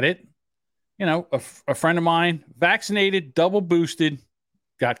and get it, a friend of mine, vaccinated, double boosted,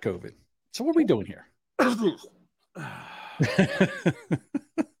 got COVID. So what are we doing here?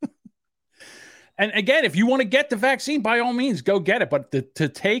 And again, if you want to get the vaccine, by all means, go get it. But to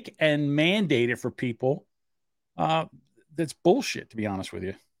take and mandate it for people, that's bullshit, to be honest with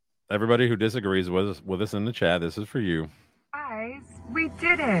you. Everybody who disagrees with us in the chat, this is for you. Guys, we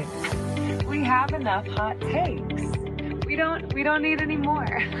did it. We have enough hot takes. We don't need any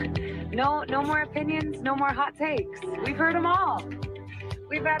more. No more opinions, no more hot takes. We've heard them all.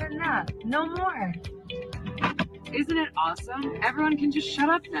 We've had enough. No more. Isn't it awesome? Everyone can just shut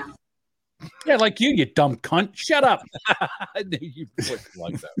up now. Yeah, like you dumb cunt. Shut up. I knew you would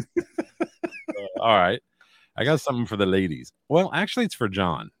like that. All right. I got something for the ladies. Well, actually, it's for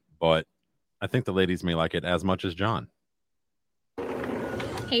John, but I think the ladies may like it as much as John.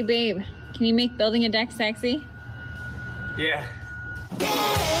 Hey, babe, can you make building a deck sexy? Yeah.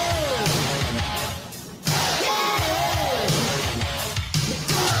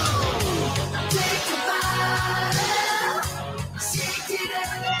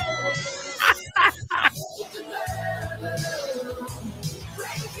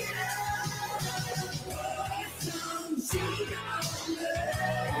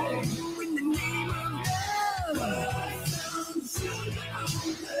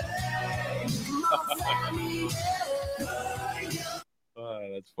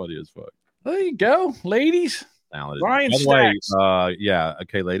 That's funny as fuck. There you go, ladies. Ryan Stacks. Yeah.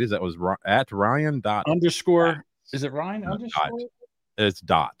 Okay, ladies. That was at Ryan dot underscore. Is it Ryan underscore? It's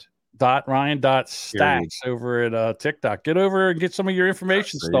dot Ryan dot Stacks over at TikTok. Get over and get some of your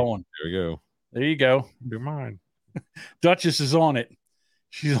information stolen. There we go. There you go. Do mine. Duchess is on it.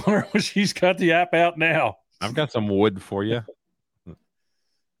 She's on her. She's got the app out now. I've got some wood for you.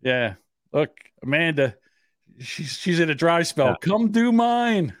 Yeah. Look, Amanda. She's in a dry spell. Yeah. Come do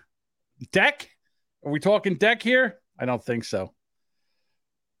mine. Deck? Are we talking deck here? I don't think so.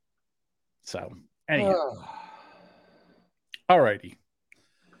 So, anyhow. All righty.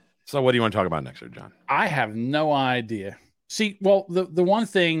 So what do you want to talk about next, John? I have no idea. See, well, the one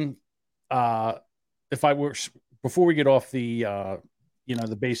thing, if I were, before we get off the,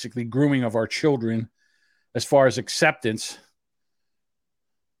 the basically grooming of our children, as far as acceptance,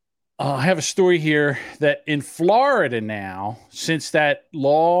 I have a story here that in Florida now, since that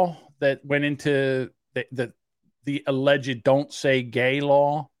law that went into the alleged "don't say gay"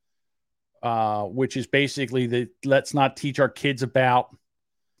 law, which is basically let's not teach our kids about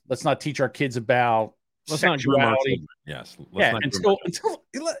sexuality. Yes.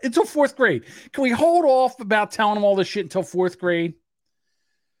 Until fourth grade. Can we hold off about telling them all this shit until fourth grade?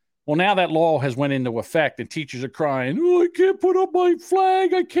 Well, now that law has went into effect, and teachers are crying, "Oh, I can't put up my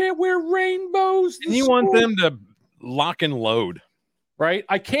flag. I can't wear rainbows." And you want them to lock and load, right?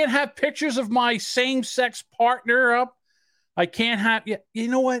 I can't have pictures of my same-sex partner up. I can't have. You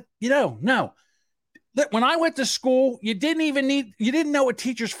know what? No. When I went to school, you didn't know a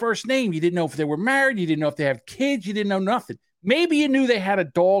teacher's first name. You didn't know if they were married. You didn't know if they have kids. You didn't know nothing. Maybe you knew they had a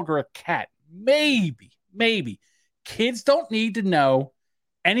dog or a cat. Maybe. Kids don't need to know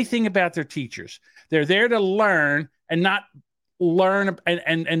anything about their teachers. They're there to learn and not learn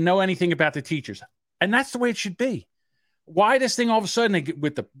and know anything about the teachers. And that's the way it should be. Why this thing all of a sudden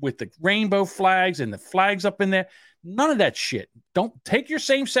with the rainbow flags and the flags up in there? None of that shit. Don't take your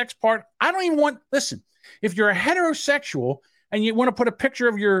same-sex part. I don't even want, listen, if you're a heterosexual and you want to put a picture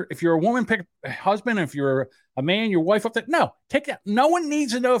of if you're a woman, pick a husband, and if you're a man, your wife up there. No, take that. No one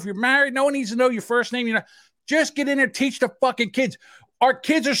needs to know if you're married. No one needs to know your first name. Just get in there, teach the fucking kids. Our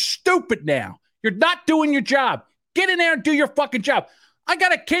kids are stupid now. You're not doing your job. Get in there and do your fucking job. I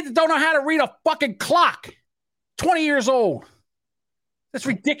got a kid that don't know how to read a fucking clock. 20 years old. That's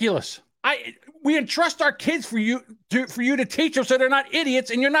ridiculous. We entrust our kids for you to teach them so they're not idiots,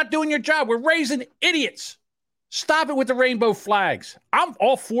 and you're not doing your job. We're raising idiots. Stop it with the rainbow flags. I'm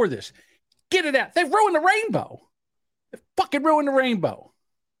all for this. Get it out. They've ruined the rainbow. They fucking ruined the rainbow.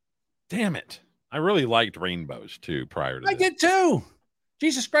 Damn it. I really liked rainbows too prior to I did too.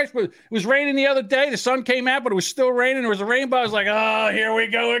 Jesus Christ. It was raining the other day. The sun came out, but it was still raining. There was a rainbow. I was like, oh, here we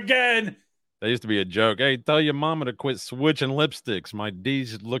go again. That used to be a joke. Hey, tell your mama to quit switching lipsticks. My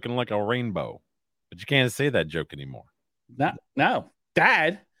D's looking like a rainbow. But you can't say that joke anymore. No.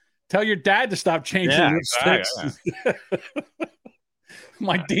 Dad, tell your dad to stop changing lipsticks. Yeah.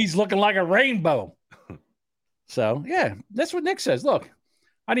 My D's looking like a rainbow. So, yeah, that's what Nick says. Look,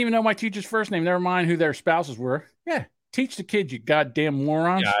 I didn't even know my teacher's first name. Never mind who their spouses were. Yeah, teach the kids, you goddamn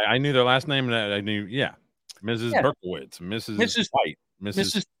morons. Yeah, I knew their last name. And I knew, Mrs. Berkowitz, Mrs. White,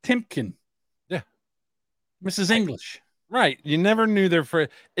 Mrs. Timpkin. Yeah. Mrs. English. Right. You never knew their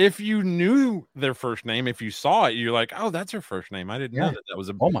first. If you knew their first name, if you saw it, you're like, oh, that's her first name. I didn't know that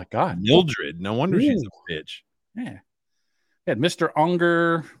was oh my God, Mildred. No wonder she's a bitch. Yeah. Yeah. Mr.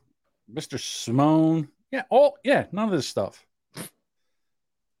 Unger, Mr. Simone. Yeah. None of this stuff.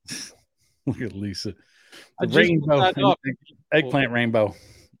 Look at Lisa. The rainbow. Eggplant rainbow.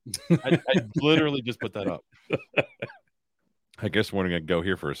 I literally just put that up. I guess we're going to go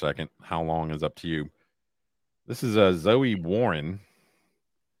here for a second. How long is up to you? This is a Zoe Warren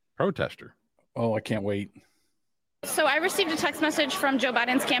protester. Oh, I can't wait. So I received a text message from Joe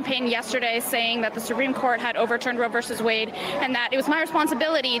Biden's campaign yesterday saying that the Supreme Court had overturned Roe versus Wade and that it was my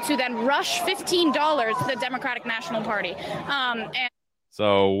responsibility to then rush $15 to the Democratic National Party.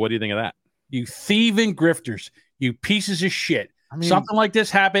 So what do you think of that? You thieving grifters, you pieces of shit. I mean, something like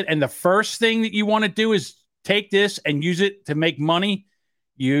this happened, and the first thing that you want to do is take this and use it to make money.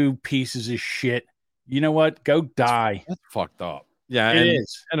 You pieces of shit. You know what? Go die. That's fucked up. Yeah, it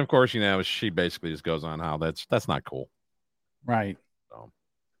is. And of course, she basically just goes on how that's not cool. Right. So,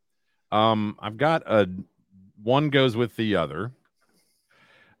 I've got one goes with the other.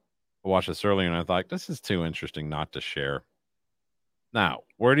 I watched this earlier and I thought this is too interesting not to share. Now,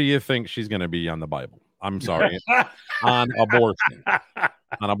 where do you think she's going to be on the Bible? I'm sorry, on abortion.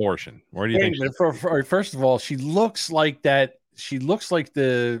 On abortion. Where do you think? First of all, she looks like that. She looks like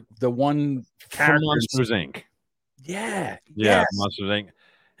the one from Monsters Inc. Yeah. Yeah. Yes. Monsters Inc.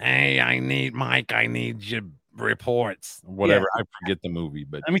 Hey, I need your reports. Whatever. Yeah. I forget the movie,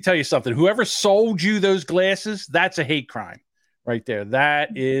 but let me tell you something. Whoever sold you those glasses, that's a hate crime right there.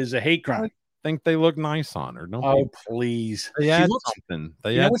 That is a hate crime. I think they look nice on her. Don't oh, they? Please. They add something.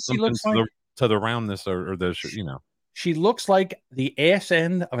 They add something to the roundness or the, She looks like the ass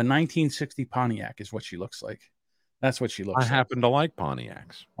end of a 1960 Pontiac is what she looks like. That's what she looks like. I happen to like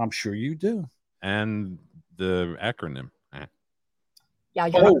Pontiacs. I'm sure you do. And the acronym. Yeah,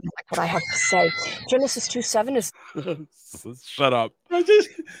 you're not like what I have to say. Genesis 2:7 is... Shut up.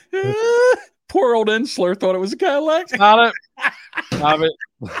 Poor old Ensler thought it was a Cadillac. Not it. Hobbit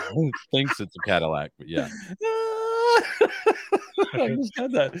thinks it's a Cadillac, but yeah. I just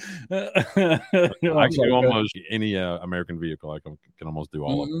got that. I can do almost any American vehicle. I can almost do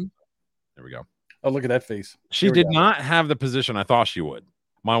all of them. There we go. Oh, look at that face. She did not have the position I thought she would.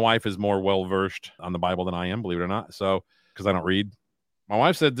 My wife is more well-versed on the Bible than I am, believe it or not. So, because I don't read. My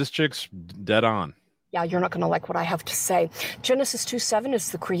wife said this chick's dead on. Yeah, you're not going to like what I have to say. Genesis 2:7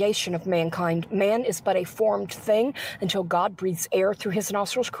 is the creation of mankind. Man is but a formed thing until God breathes air through his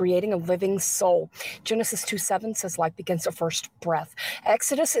nostrils, creating a living soul. Genesis 2:7 says life begins at first breath.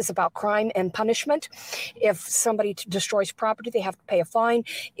 Exodus is about crime and punishment. If somebody destroys property, they have to pay a fine.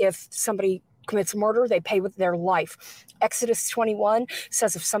 If somebody commits murder, they pay with their life. Exodus 21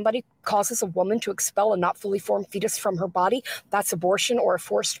 says if somebody causes a woman to expel a not fully formed fetus from her body, that's abortion or a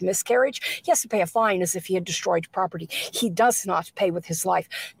forced miscarriage. He has to pay a fine as if he had destroyed property. He does not pay with his life.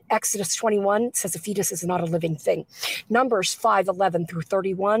 Exodus 21 says a fetus is not a living thing. Numbers 5:11 through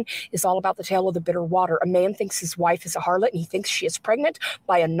 31 is all about the tale of the bitter water. A man thinks his wife is a harlot and he thinks she is pregnant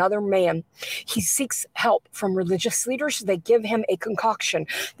by another man. He seeks help from religious leaders. They give him a concoction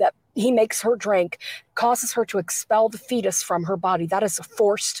that he makes her drink, causes her to expel the fetus from her body. That is a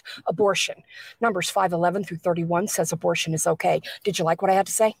forced abortion. Numbers 5:11 through 31 says abortion is okay. Did you like what I had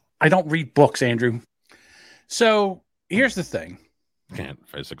to say? I don't read books, Andrew. So here's the thing. Can't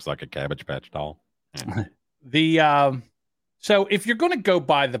face looks like a Cabbage Patch doll. So if you're going to go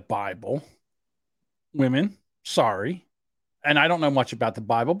by the Bible, women, sorry, and I don't know much about the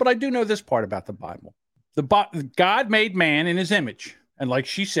Bible, but I do know this part about the Bible. God made man in his image. And like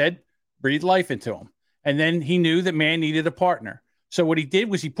she said, breathed life into him. And then he knew that man needed a partner. So what he did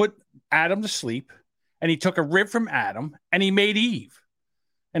was he put Adam to sleep and he took a rib from Adam and he made Eve.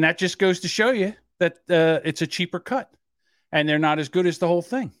 And that just goes to show you that it's a cheaper cut and they're not as good as the whole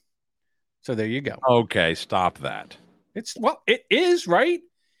thing. So there you go. Okay, stop that. It is, right?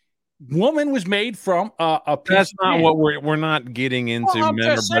 Woman was made from a piece. That's not what we're not getting into. Well, I'm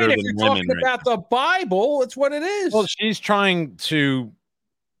men just are better saying, than if you're women. talking about the Bible, it's what it is. Well, she's trying to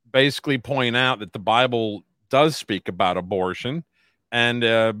basically point out that the Bible does speak about abortion and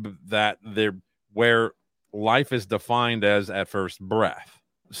that where life is defined as at first breath.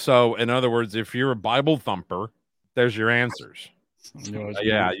 So, in other words, if you're a Bible thumper, there's your answers.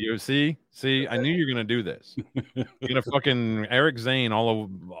 Yeah, you see, I knew you were gonna do this. You're gonna fucking Eric Zane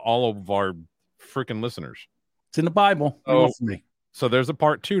all of our freaking listeners. It's in the Bible. So there's a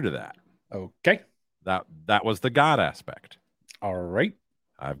part 2 to that. Okay, that was the God aspect. All right,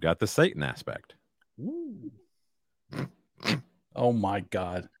 I've got the Satan aspect. Ooh. Oh my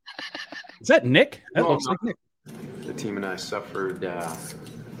God, is that Nick? That looks like Nick. The team and I suffered a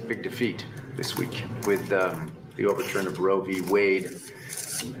big defeat this week with the overturn of Roe v. Wade.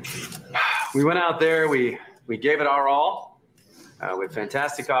 We went out there, we gave it our all with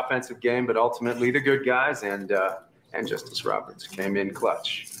fantastic offensive game, but ultimately the good guys and Justice Roberts came in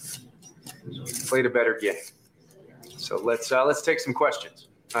clutch. Played a better game. So let's take some questions.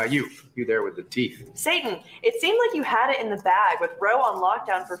 You there with the teeth. Satan, it seemed like you had it in the bag with Roe on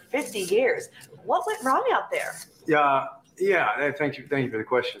lockdown for 50 years. What went wrong out there? Yeah. Thank you for the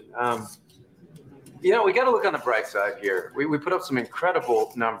question. We got to look on the bright side here. We put up some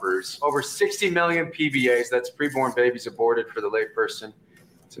incredible numbers. Over 60 million PBAs, that's preborn babies aborted for the layperson.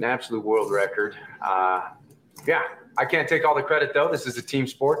 It's an absolute world record. I can't take all the credit, though. This is a team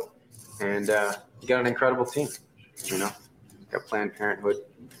sport. And you got an incredible team. Got Planned Parenthood,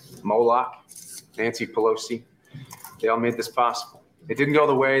 Moloch, Nancy Pelosi. They all made this possible. It didn't go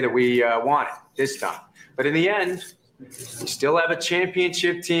the way that we wanted this time. But in the end, we still have a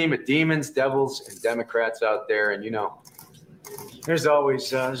championship team of demons, devils, and Democrats out there. And, there's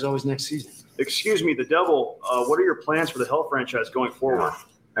always next season. Excuse me, the devil, what are your plans for the Hell franchise going forward?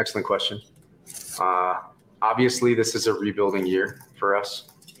 Excellent question. Obviously, this is a rebuilding year for us.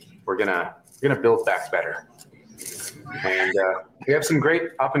 We're gonna build back better. And we have some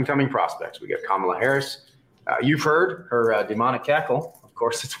great up-and-coming prospects. We got Kamala Harris. You've heard her demonic cackle. Of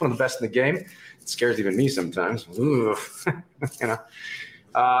course, it's one of the best in the game. It scares even me sometimes. Ooh.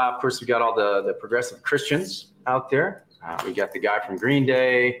 Of course, we got all the progressive Christians out there. We got the guy from Green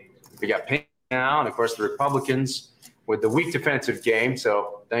Day. We got Pink now, and of course the Republicans with the weak defensive game.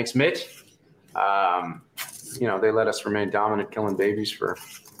 So thanks, Mitt. They let us remain dominant, killing babies for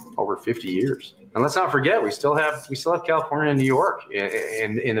over 50 years. And let's not forget, we still have California and New York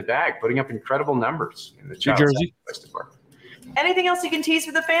in the bag, putting up incredible numbers in the New Jersey department. Anything else you can tease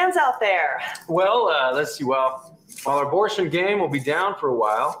for the fans out there? Well, let's see. While our abortion game will be down for a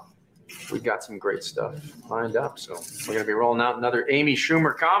while, we've got some great stuff lined up. So we're going to be rolling out another Amy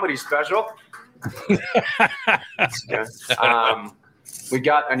Schumer comedy special. Yeah. We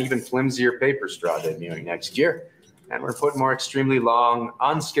got an even flimsier paper straw debuting next year, and we're putting more extremely long,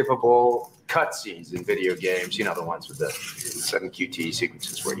 unskippable cutscenes in video games. You know, the ones with the 7 QT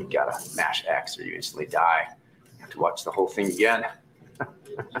sequences where you gotta mash X or you instantly die. You have to watch the whole thing again.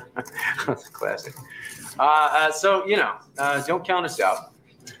 That's a classic. So, don't count us out.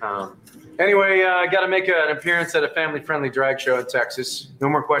 Anyway, I got to make an appearance at a family-friendly drag show in Texas. No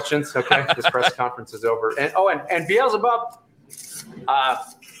more questions. Okay, this press conference is over. And Beelzebub,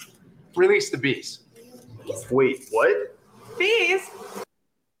 release the bees. Wait, what? Bees?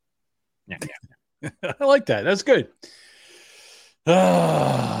 Yeah. I like that. That's good.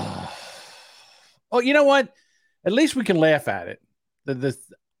 Oh, you know what? At least we can laugh at it.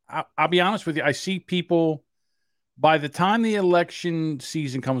 I'll be honest with you. I see people, by the time the election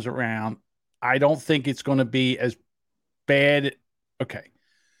season comes around, I don't think it's going to be as bad. Okay.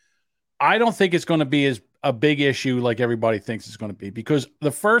 I don't think it's going to be as a big issue like everybody thinks it's going to be, because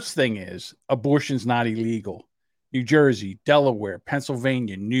the first thing is abortion's not illegal. New Jersey, Delaware,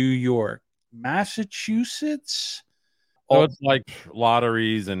 Pennsylvania, New York, Massachusetts. So it's like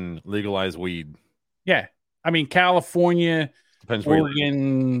lotteries and legalized weed. Yeah. I mean, California, depends where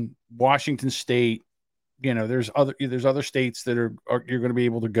Oregon, Washington State, there's other states that are you're going to be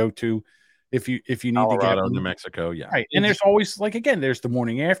able to go to if you need Colorado, to get New Mexico, yeah. Right. And there's always, like, again, there's the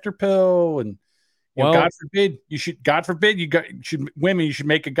morning after pill, and God forbid you should women, you should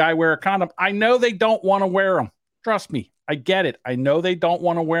make a guy wear a condom. I know they don't want to wear them. Trust me. I get it. I know they don't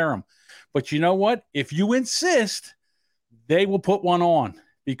want to wear them. But you know what? If you insist, they will put one on,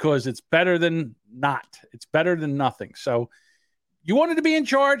 because it's better than not. It's better than nothing. So you wanted to be in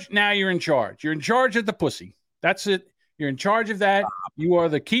charge. Now you're in charge. You're in charge of the pussy. That's it. You're in charge of that. You are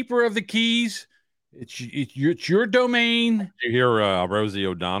the keeper of the keys. It's your domain. You hear Rosie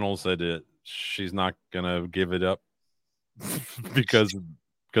O'Donnell said that she's not going to give it up because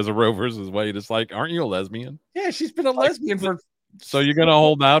of Roe versus Wade. It's like, aren't you a lesbian? Yeah, she's been a lesbian for. So you're going to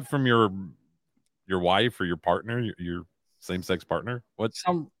hold out from your wife or your partner, your same-sex partner? What's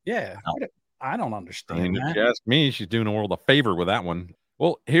yeah. I don't understand. If you ask me, she's doing the world a favor with that one.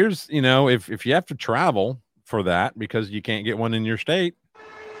 Well, here's, if you have to travel for that because you can't get one in your state.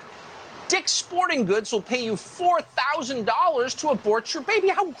 Dick's Sporting Goods will pay you $4,000 to abort your baby.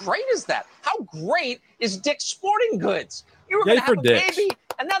 How great is that? How great is Dick's Sporting Goods? You were going to have a baby,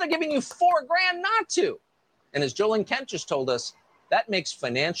 and now they're giving you $4,000 not to. And as Jolene Kent just told us, that makes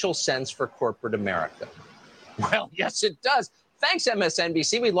financial sense for corporate America. Well, yes, it does. Thanks,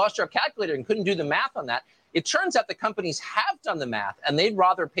 MSNBC. We lost our calculator and couldn't do the math on that. It turns out the companies have done the math, and they'd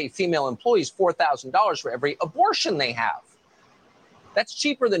rather pay female employees $4,000 for every abortion they have. That's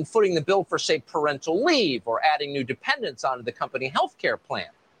cheaper than footing the bill for, say, parental leave or adding new dependents onto the company health care plan.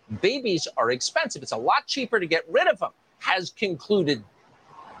 Babies are expensive. It's a lot cheaper to get rid of them, has concluded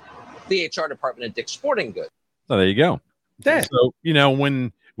the HR department at Dick's Sporting Goods. So there you go. Yeah. So,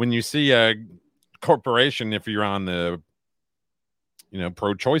 when you see a corporation, if you're on the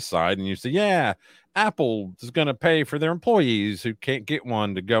pro-choice side, and you say, yeah, Apple is going to pay for their employees who can't get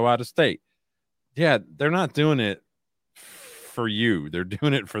one to go out of state. Yeah, they're not doing it for you. They're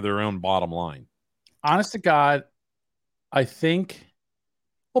doing it for their own bottom line. Honest to God, I think,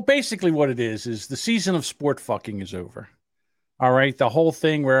 basically what it is the season of sport fucking is over. All right. The whole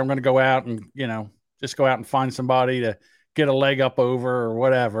thing where I'm going to go out and, just go out and find somebody to get a leg up over or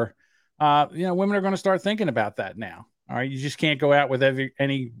whatever. Women are going to start thinking about that now. All right. You just can't go out with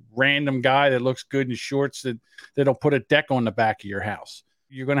any random guy that looks good in shorts that'll put a deck on the back of your house.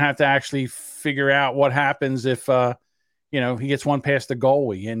 You're going to have to actually figure out what happens if, he gets one past the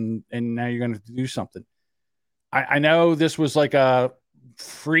goalie and now you're going to have to do something. I know this was like a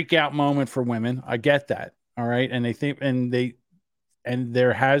freak out moment for women. I get that. All right. And they think, and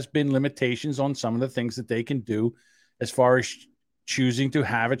there has been limitations on some of the things that they can do as far as choosing to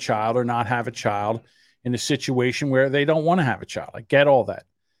have a child or not have a child in a situation where they don't want to have a child. I get all that.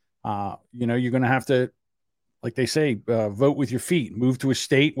 You're going to have to, like they say, vote with your feet, move to a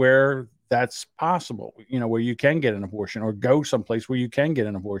state where that's possible, where you can get an abortion, or go someplace where you can get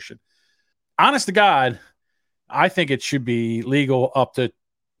an abortion. Honest to God, I think it should be legal up to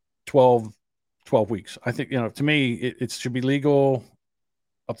 12 weeks. I think, to me, it should be legal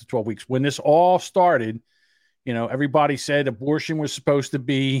up to 12 weeks. When this all started, everybody said abortion was supposed to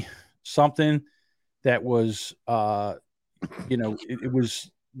be something that was, it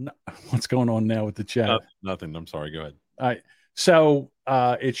was, what's going on now with the chat? Nothing. I'm sorry. Go ahead. All right. So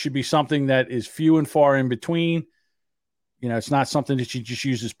it should be something that is few and far in between. It's not something that you just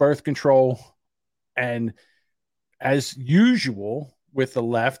use as birth control. And as usual with the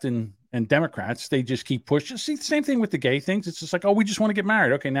left and and Democrats, they just keep pushing. See, the same thing with the gay things. It's just like, oh, we just want to get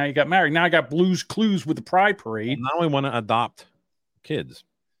married. Okay, now you got married. Now I got Blue's Clues with the Pride Parade. Now we want to adopt kids.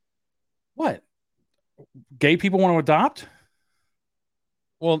 What? Gay people want to adopt?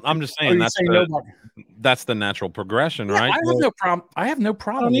 Well, I'm just saying that's the natural progression, right? I have no problem. I have no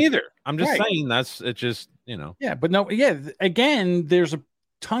problem either. I'm just saying it's just, Yeah, but no, again, there's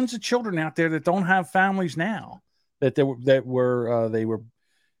tons of children out there that don't have families now. They were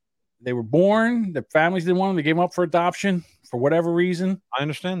born, the families didn't want them, they gave them up for adoption for whatever reason. I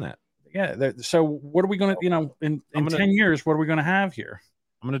understand that. Yeah. So what are we going to, in 10 years, what are we going to have here?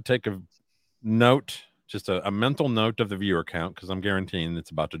 I'm going to take a note, just a mental note of the viewer count, because I'm guaranteeing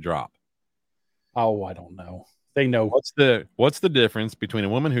it's about to drop. Oh, I don't know. They know. What's the difference between a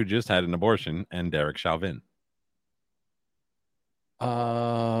woman who just had an abortion and Derek Chauvin?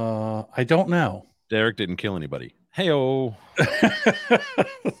 I don't know. Derek didn't kill anybody. Hey-o.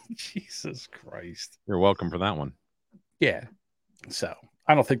 Jesus Christ. You're welcome for that one. Yeah. So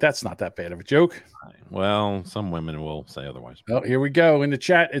I don't think that's not that bad of a joke. Well, some women will say otherwise. Oh, here we go. In the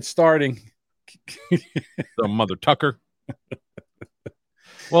chat, it's starting. So Mother Tucker.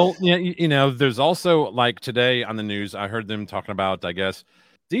 Well, yeah, there's also, like, today on the news, I heard them talking about, I guess,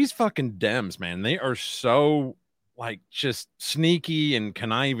 these fucking Dems, man. They are so, like, just sneaky and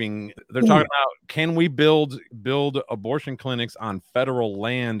conniving. They're talking about, can we build abortion clinics on federal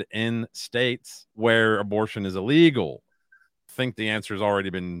land in states where abortion is illegal? I think the answer has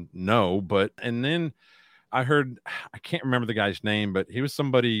already been no. And then I heard, I can't remember the guy's name, but he was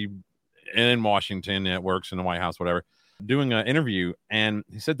somebody in Washington that works in the White House, whatever, doing an interview, and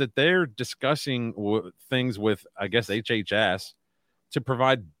he said that they're discussing things with, I guess, HHS to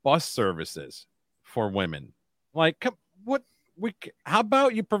provide bus services for women. Like, how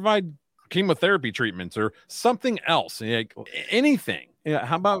about you provide chemotherapy treatments or something else? Like, anything. Yeah.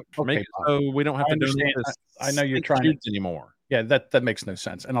 How about make it so we don't have to do this? I know you're trying anymore. Yeah, that makes no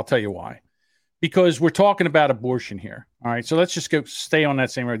sense, and I'll tell you why. Because we're talking about abortion here. All right, so let's just stay on that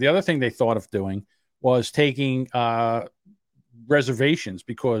same road. The other thing they thought of doing was taking reservations,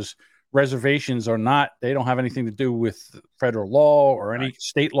 because reservations they don't have anything to do with federal law or any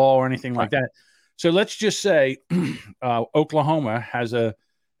state law or anything like that. So let's just say Oklahoma has an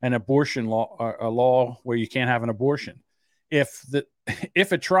abortion law, a law where you can't have an abortion.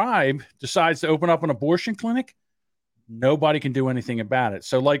 If a tribe decides to open up an abortion clinic, nobody can do anything about it.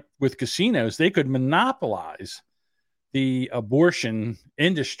 So like with casinos, they could monopolize the abortion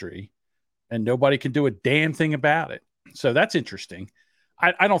industry and nobody can do a damn thing about it. So that's interesting.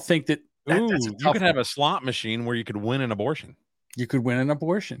 I don't think that that's you could have a slot machine where you could win an abortion. You could win an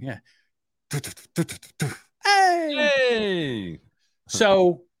abortion. Yeah. Hey.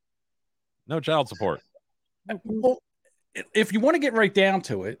 So no child support. Well, if you want to get right down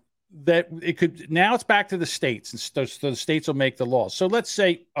to it, that it could, now it's back to the states, and so the states will make the laws. So let's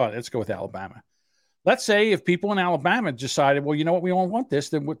say, let's go with Alabama. Let's say if people in Alabama decided, well, you know what, we don't want this,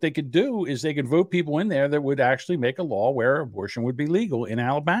 then what they could do is they could vote people in there that would actually make a law where abortion would be legal in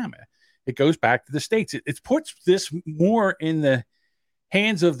Alabama. It goes back to the states. It puts this more in the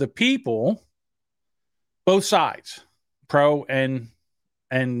hands of the people, both sides, pro and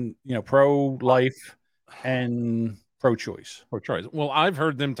pro-life and pro-choice. Pro-choice. Well, I've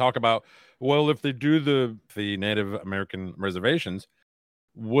heard them talk about, well, if they do the Native American reservations,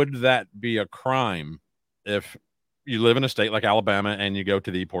 would that be a crime if you live in a state like Alabama and you go to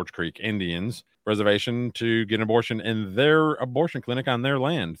the Poarch Creek Indians reservation to get an abortion in their abortion clinic on their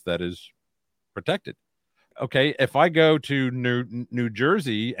land that is protected? Okay, if I go to New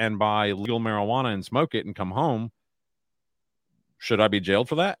Jersey and buy legal marijuana and smoke it and come home, should I be jailed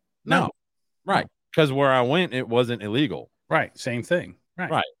for that? No. Right. Because where I went, it wasn't illegal. Right. Same thing.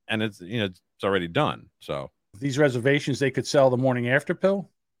 Right. And it's, it's already done. So these reservations, they could sell the morning after pill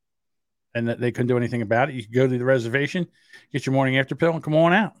and that they couldn't do anything about it. You could go to the reservation, get your morning after pill and come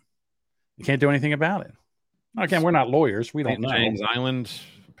on out. You can't do anything about it. Again, we're not lawyers. We don't know. James Island,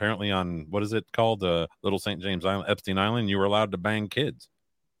 apparently on, what is it called? Little St. James Island, Epstein Island, you were allowed to bang kids.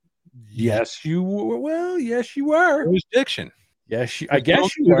 Yes, you were. Well, yes, you were. Jurisdiction. Yes, I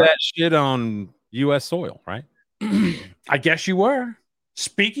guess you were. That shit on U.S. soil, right? I guess you were.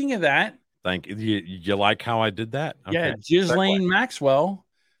 Speaking of that, thank you. You like how I did that? Okay. Yeah, Ghislaine Maxwell.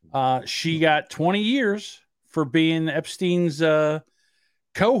 She got 20 years for being Epstein's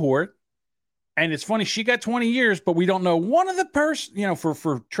cohort, and it's funny, she got 20 years, but we don't know one of the person,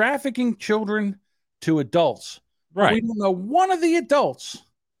 for trafficking children to adults. Right. We don't know one of the adults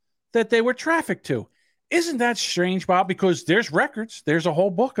that they were trafficked to. Isn't that strange, Bob? Because there's records. There's a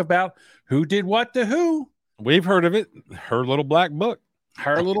whole book about who did what to who. We've heard of it. Her little black book.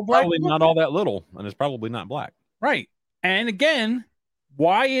 Her little black probably book. not all that little, and it's probably not black. Right. And again,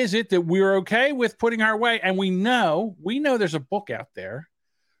 why is it that we're okay with putting her away? And we know there's a book out there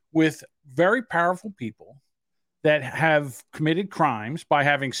with very powerful people that have committed crimes by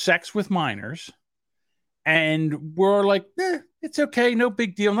having sex with minors. And we're like, it's okay. No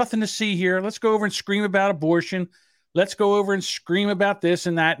big deal. Nothing to see here. Let's go over and scream about abortion. Let's go over and scream about this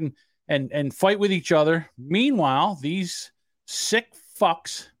and that and fight with each other. Meanwhile, these sick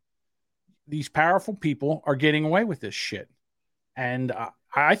fucks, these powerful people are getting away with this shit. And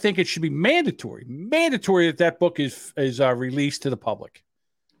I think it should be mandatory that book is released to the public.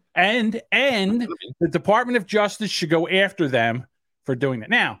 And the Department of Justice should go after them for doing that.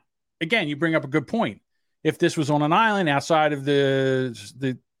 Now, again, you bring up a good point. If this was on an island outside of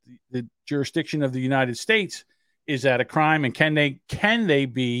the jurisdiction of the United States, is that a crime? And can they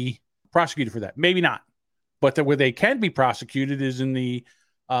be prosecuted for that? Maybe not. But where they can be prosecuted is in the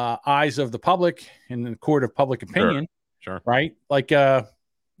eyes of the public, in the court of public opinion. Sure. Right? Like,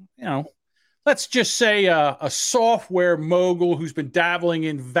 let's just say a software mogul who's been dabbling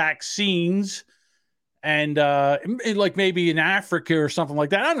in vaccines and like maybe in Africa or something like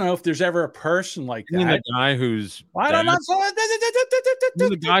that. I don't know if there's ever a person like that. You mean the guy whose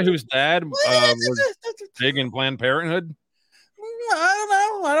the guy whose dad was big in Planned Parenthood?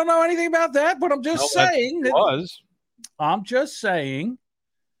 I don't know anything about that, but I'm just saying I'm just saying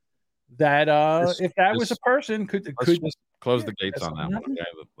that if that was a person, could just close the gates on that one. Okay,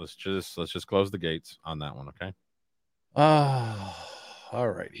 let's just close the gates on that one. Okay. All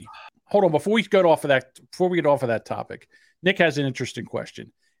righty. Hold on, before we get off of that topic, Nick has an interesting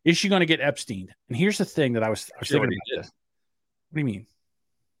question. Is she going to get Epstein? And here's the thing that I was thinking about this. What do you mean?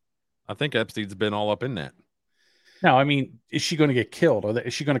 I think Epstein's been all up in that. No, I mean, is she going to get killed, or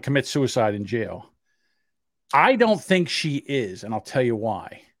is she going to commit suicide in jail? I don't think she is, and I'll tell you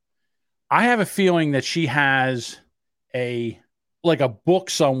why. I have a feeling that she has a book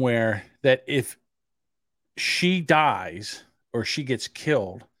somewhere that if she dies or she gets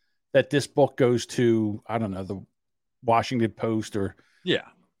killed, that this book goes to, I don't know, the Washington Post or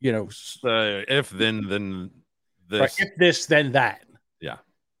if then this, right, if this then that. Yeah.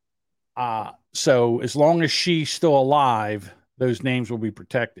 So as long as she's still alive, those names will be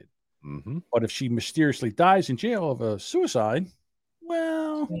protected. Mm-hmm. But if she mysteriously dies in jail of a suicide,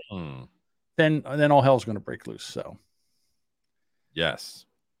 well, then all hell's going to break loose. So, yes.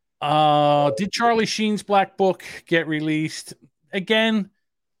 Did Charlie Sheen's Black Book get released? Again,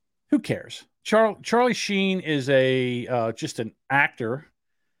 who cares? Charlie Sheen is just an actor,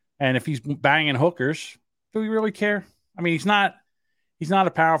 and if he's banging hookers, do we really care? I mean, he's not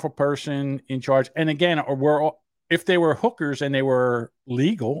a powerful person in charge. And again, if they were hookers and they were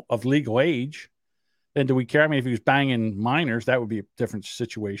of legal age, then do we care? I mean, if he was banging minors, that would be a different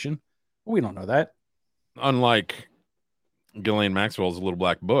situation. But we don't know that. Unlike Ghislaine Maxwell's Little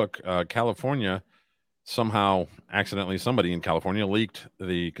Black Book, California, somehow accidentally somebody in California leaked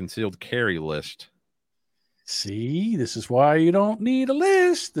the concealed carry list. See, this is why you don't need a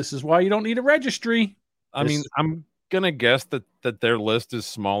list. This is why you don't need a registry. I mean, I'm going to guess that their list is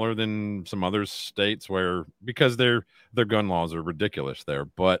smaller than some other states because their gun laws are ridiculous there,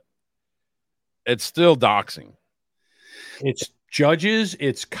 but it's still doxing. It's judges,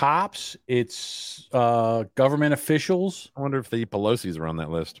 it's cops, it's government officials. I wonder if the Pelosi's are on that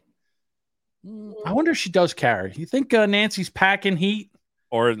list. I wonder if she does carry. You think Nancy's packing heat?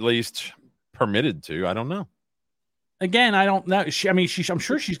 Or at least permitted to. I don't know. Again, I don't know. I'm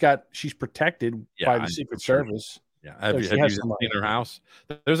sure she's protected by the Secret Service. Yeah. Have you seen her house?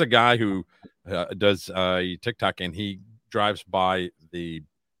 There's a guy who does TikTok, and he drives by the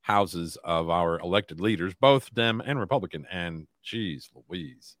houses of our elected leaders, both Dem and Republican, and geez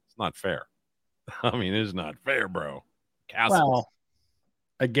Louise, it's not fair. I mean, it's not fair, bro. Well,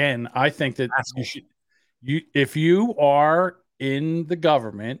 again, I think that if you are in the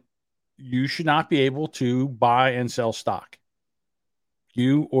government, you should not be able to buy and sell stock.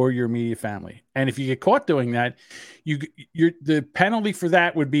 You or your immediate family. And if you get caught doing that, the penalty for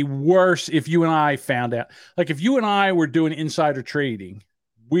that would be worse if you and I found out. Like if you and I were doing insider trading,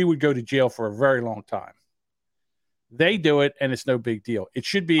 we would go to jail for a very long time. They do it, and it's no big deal. It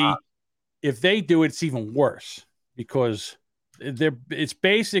should be, if they do it, it's even worse because it's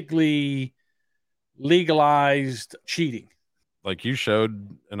basically legalized cheating. Like you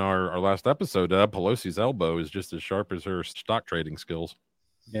showed in our last episode, Pelosi's elbow is just as sharp as her stock trading skills.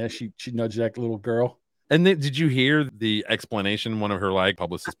 Yeah, she nudged that little girl. And then, did you hear the explanation? One of her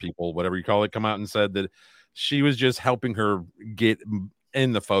publicist people, whatever you call it, come out and said that she was just helping her get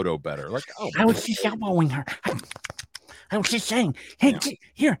in the photo better. Like, I was just elbowing her. I was just saying, hey,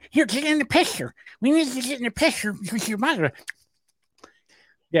 here, get in the picture. We need to get in the picture with your mother.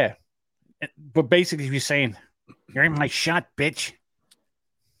 Yeah. But basically, he's saying, you're in my shot, bitch.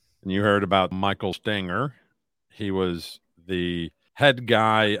 And you heard about Michael Stenger. He was the head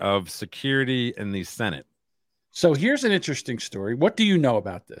guy of security in the Senate. So here's an interesting story. What do you know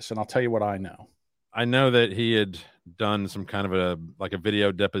about this? And I'll tell you what I know. I know that he had done some kind of a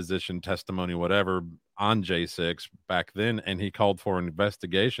video deposition testimony, whatever, on J6 back then, and he called for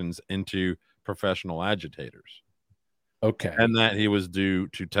investigations into professional agitators. Okay. And that he was due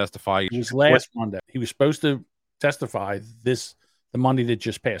to testify. It was last Monday. He was supposed to testify the Monday that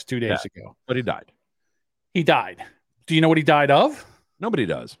just passed 2 days ago. But he died. He died. Do you know what he died of? Nobody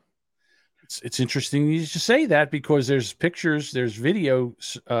does. It's interesting you should say that because there's pictures, there's video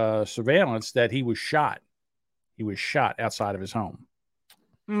surveillance that he was shot. He was shot outside of his home.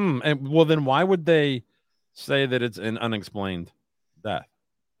 And well, then why would they say that it's an unexplained death?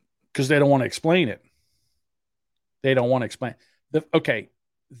 Because they don't want to explain it. They don't want to explain.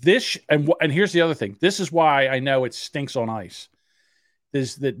 This and here's the other thing. This is why I know it stinks on ice.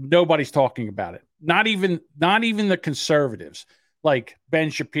 Is that nobody's talking about it? Not even the conservatives, like Ben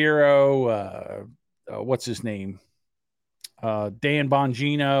Shapiro. What's his name? Dan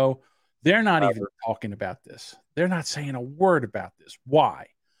Bongino. They're not even talking about this. They're not saying a word about this. Why?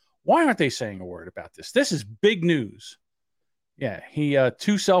 Why aren't they saying a word about this? This is big news. Yeah, he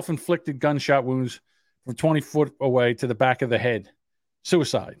 2 self-inflicted gunshot wounds from 20 foot away to the back of the head.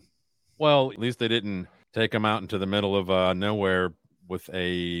 Suicide. Well, at least they didn't take him out into the middle of nowhere with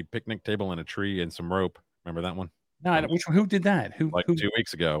a picnic table and a tree and some rope. Remember that one? No, who did that? Who 2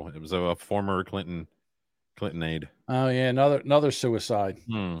 weeks ago? It was a former Clinton aide. Oh yeah, another suicide.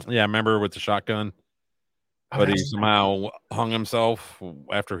 Yeah, remember with the shotgun? But he somehow hung himself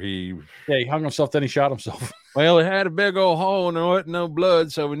after he hung himself, then he shot himself. Well, it had a big old hole and there wasn't no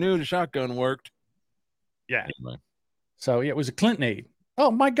blood, so we knew the shotgun worked. Yeah. Anyway. So it was a Clinton aide.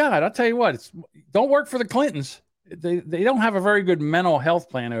 Oh my God! I'll tell you what, don't work for the Clintons. They don't have a very good mental health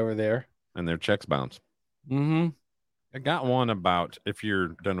plan over there, and their checks bounce. Mm-hmm. I got one about if you're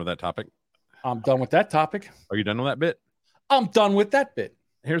done with that topic. I'm done with that topic. Are you done with that bit? I'm done with that bit.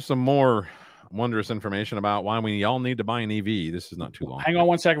 Here's some more wondrous information about why we all need to buy an EV. This is not too long. Hang on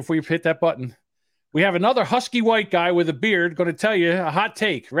 1 second before you hit that button. We have another husky white guy with a beard going to tell you a hot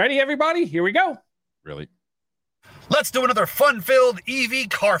take. Ready, everybody? Here we go. Really? Let's do another fun-filled EV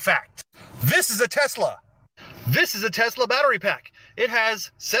car fact. This is a Tesla. This is a Tesla battery pack. It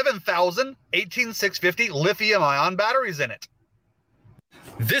has 7,000 18650 lithium-ion batteries in it.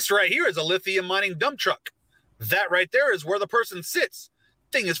 This right here is a lithium mining dump truck. That right there is where the person sits.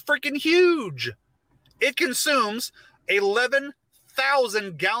 Thing is freaking huge. It consumes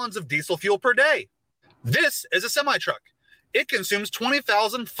 11,000 gallons of diesel fuel per day. This is a semi-truck. It consumes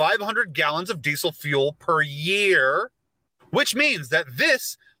 20,500 gallons of diesel fuel per year, which means that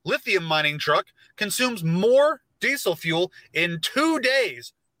this lithium mining truck consumes more diesel fuel in 2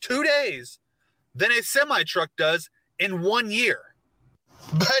 days, than a semi-truck does in 1 year.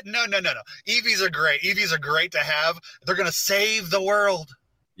 But no. EVs are great. EVs are great to have. They're going to save the world.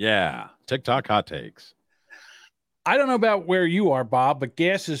 Yeah. TikTok hot takes. I don't know about where you are, Bob, but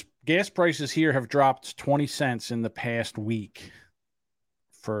gas prices here have dropped 20 cents in the past week.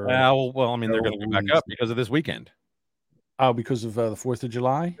 Well, I mean, they're going to go back up because of this weekend. Oh, because of the 4th of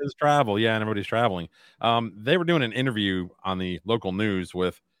July? It's travel, yeah, and everybody's traveling. They were doing an interview on the local news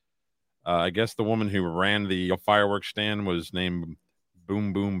with, I guess the woman who ran the fireworks stand was named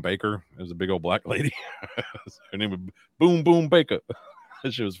Boom Boom Baker. It was a big old black lady. Her name was Boom Boom Baker.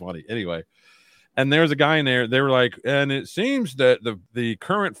 She was funny. Anyway. And there's a guy in there. They were like, and it seems that the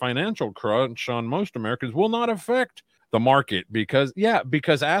current financial crunch on most Americans will not affect the market because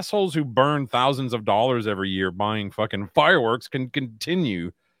assholes who burn thousands of dollars every year buying fucking fireworks can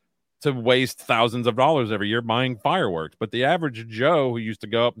continue to waste thousands of dollars every year buying fireworks. But the average Joe who used to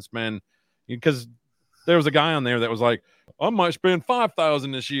go up and spend, because there was a guy on there that was like, I might spend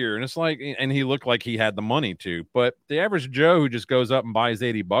 $5,000 this year. And it's like, and he looked like he had the money to, but the average Joe who just goes up and buys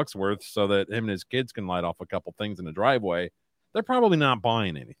 $80 worth so that him and his kids can light off a couple things in the driveway, they're probably not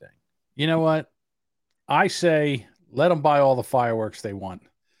buying anything. You know what? I say, let them buy all the fireworks they want.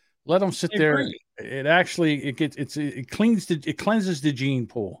 Let them sit there. It cleanses the gene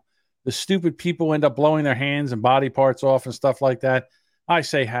pool. The stupid people end up blowing their hands and body parts off and stuff like that. I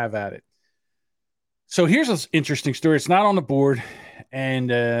say, have at it. So here's an interesting story. It's not on the board.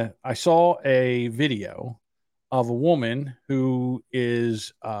 And I saw a video of a woman who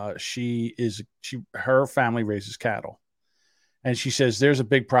is, her family raises cattle. And she says, there's a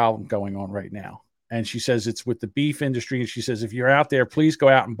big problem going on right now. And she says it's with the beef industry. And she says, if you're out there, please go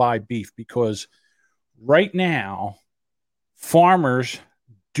out and buy beef, because right now, farmers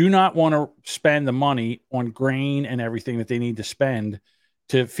do not want to spend the money on grain and everything that they need to spend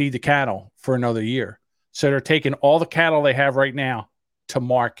to feed the cattle for another year. So they're taking all the cattle they have right now to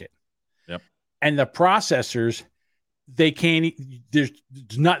market. Yep. And the processors, they can't, there's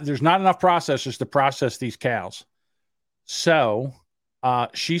not enough processors to process these cows. So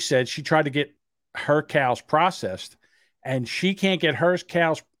she said she tried to get her cows processed, and she can't get her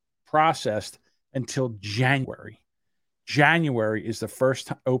cows processed until January. January is the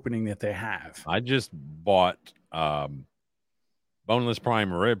first opening that they have. I just bought boneless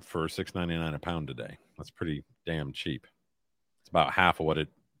prime rib for $6.99 a pound today. That's pretty damn cheap. It's about half of what it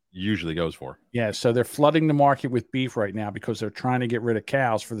usually goes for. Yeah, so they're flooding the market with beef right now because they're trying to get rid of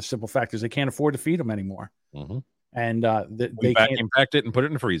cows for the simple fact is they can't afford to feed them anymore. Mm-hmm. And they vacuum packed it and put it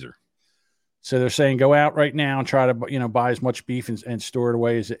in the freezer. So they're saying go out right now and try to buy as much beef and store it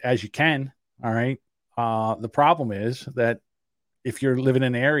away as you can. All right. The problem is that if you're living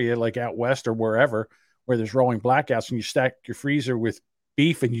in an area like out west or wherever where there's rolling blackouts and you stack your freezer with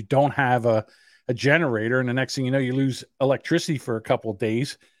beef and you don't have a generator, and the next thing you know, you lose electricity for a couple of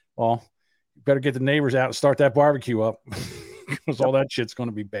days. Well, you better get the neighbors out and start that barbecue up because all that shit's going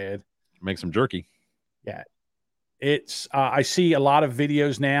to be bad. Make some jerky. Yeah. It's I see a lot of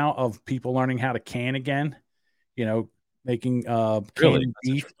videos now of people learning how to can again, making canning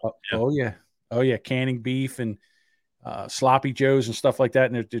beef. Oh yeah, canning beef and sloppy joes and stuff like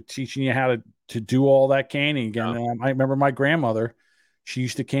that. And they're teaching you how to do all that canning again. I remember my grandmother, she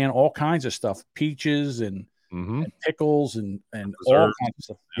used to can all kinds of stuff, peaches and pickles and all kinds of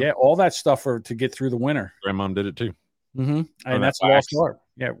stuff. Yeah, all that stuff to get through the winter. Grandmom did it too. Mm-hmm. And that's a lost art.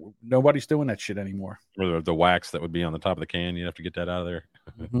 Yeah, nobody's doing that shit anymore. Or the wax that would be on the top of the can, you have to get that out of there.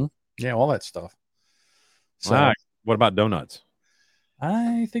 Mm-hmm. Yeah, all that stuff. So, what about donuts?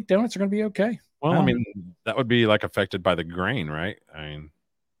 I think donuts are going to be okay. Well, I mean, that would be like affected by the grain, right? I mean,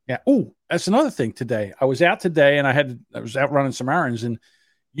 yeah. Oh, that's another thing today. I was out today and I was out running some errands, and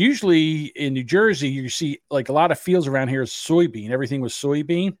usually in New Jersey, you see like a lot of fields around here is soybean. Everything was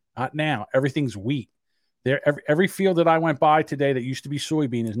soybean. Not now. Everything's wheat. Every field that I went by today that used to be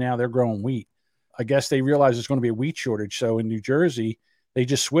soybean is now they're growing wheat. I guess they realize there's going to be a wheat shortage. So in New Jersey, they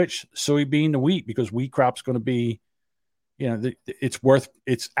just switched soybean to wheat because wheat crop's going to be,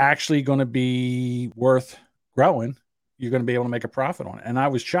 it's actually going to be worth growing. You're going to be able to make a profit on it. And I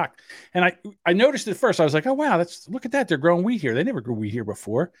was shocked. And I noticed at first, I was like, oh, wow, look at that. They're growing wheat here. They never grew wheat here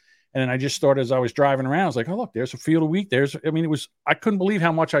before. And then I just started as I was driving around. I was like, oh, look, there's a field of wheat. I couldn't believe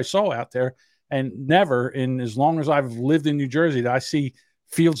how much I saw out there. And never in as long as I've lived in New Jersey did I see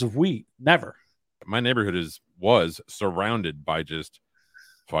fields of wheat. Never. My neighborhood was surrounded by just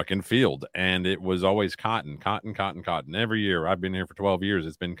fucking field, and it was always cotton. Every year I've been here for 12 years,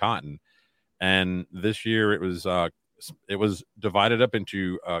 it's been cotton. And this year it was divided up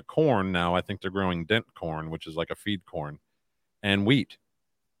into corn. Now I think they're growing dent corn, which is like a feed corn, and wheat,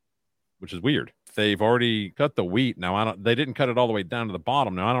 which is weird. They've already cut the wheat. Now they didn't cut it all the way down to the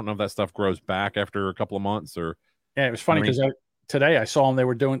bottom. Now I don't know if that stuff grows back after a couple of months or. Yeah, it was funny because today I saw them. They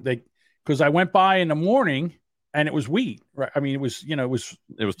were doing because I went by in the morning and it was wheat. Right? I mean, it was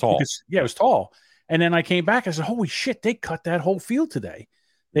tall. It was tall. And then I came back. I said, "Holy shit! They cut that whole field today.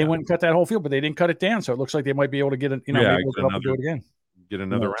 They went and cut that whole field, but they didn't cut it down. So it looks like they might be able to get it. Maybe we'll go up and do it again. Get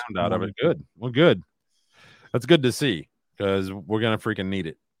another round out of it. Good. Well, good. That's good to see because we're gonna freaking need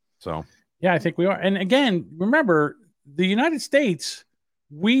it. So. Yeah, I think we are. And again, remember the United States,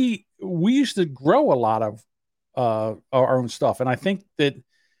 we used to grow a lot of our own stuff. And I think that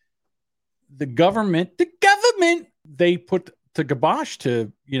the government, they put the kibosh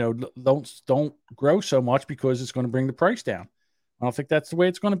to, don't grow so much because it's going to bring the price down. I don't think that's the way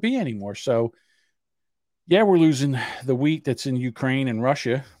it's going to be anymore. So yeah, we're losing the wheat that's in Ukraine and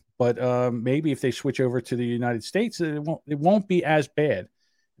Russia, but maybe if they switch over to the United States, it won't be as bad.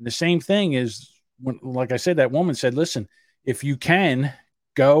 And the same thing is like I said, that woman said, listen, if you can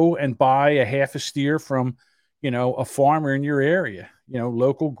go and buy a half a steer from, a farmer in your area,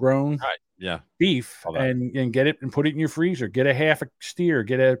 local grown beef and get it and put it in your freezer, get a half a steer,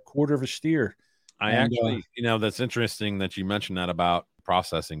 get a quarter of a steer. Actually, that's interesting that you mentioned that about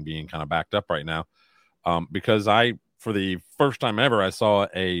processing being kind of backed up right now. Because for the first time ever, I saw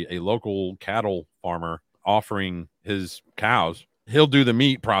a local cattle farmer offering his cows. He'll do the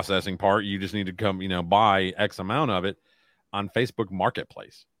meat processing part. You just need to come, buy X amount of it on Facebook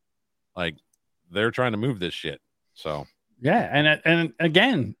Marketplace. Like they're trying to move this shit. So yeah. And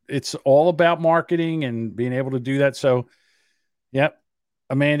again, it's all about marketing and being able to do that. So, yep.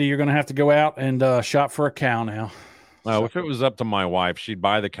 Amanda, you're going to have to go out and shop for a cow now. If it was up to my wife, she'd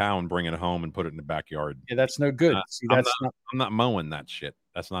buy the cow and bring it home and put it in the backyard. Yeah, that's no good. See, that's I'm not mowing that shit.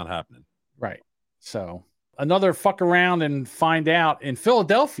 That's not happening. Right. So another fuck around and find out in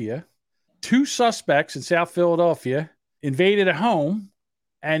Philadelphia, 2 suspects in South Philadelphia invaded a home,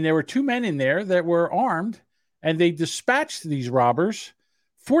 and there were 2 men in there that were armed, and they dispatched these robbers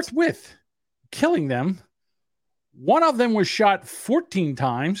forthwith, killing them. One of them was shot 15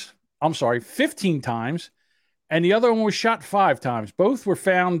 times, and the other one was shot 5 times. Both were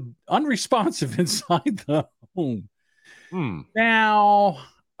found unresponsive inside the home. Now,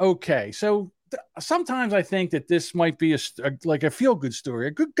 okay, so sometimes I think that this might be like a feel-good story.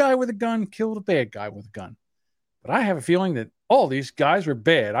 A good guy with a gun killed a bad guy with a gun. But I have a feeling that all these guys were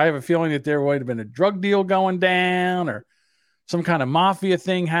bad. I have a feeling that there might have been a drug deal going down or some kind of mafia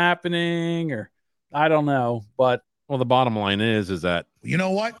thing happening, or I don't know. But the bottom line is that you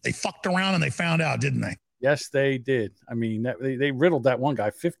know what? They fucked around and they found out, didn't they? Yes, they did. I mean, they riddled that one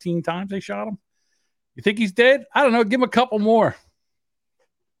guy 15 times. They shot him. You think he's dead? I don't know. Give him a couple more.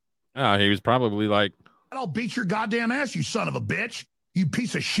 He was probably like, I'll beat your goddamn ass, you son of a bitch. You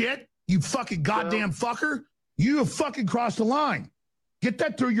piece of shit. You fucking goddamn fucker. You have fucking crossed the line. Get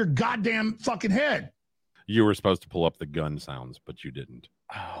that through your goddamn fucking head. You were supposed to pull up the gun sounds, but you didn't.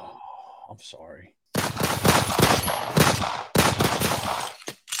 Oh, I'm sorry.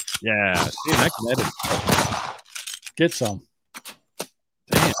 Yeah. See, I can edit. Get some.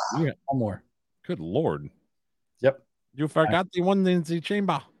 Damn. You got one more. Good Lord. Yep. You forgot the one in the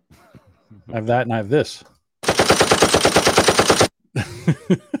chamber. I have that and I have this.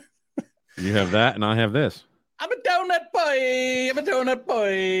 You have that and I have this. I'm a donut boy. I'm a donut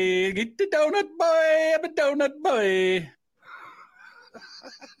boy. Get the donut boy. I'm a donut boy.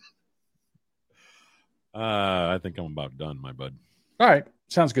 I think I'm about done, my bud. All right.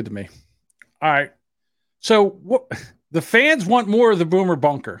 Sounds good to me. All right. So what the fans want more of the Boomer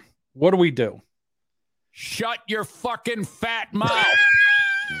Bunker. What do we do? Shut your fucking fat mouth.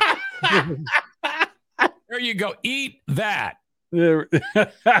 There you go. Eat that. I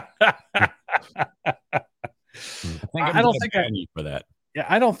don't think for that. Yeah,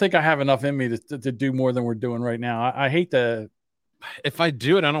 I don't think I have enough in me to do more than we're doing right now. I hate to. If I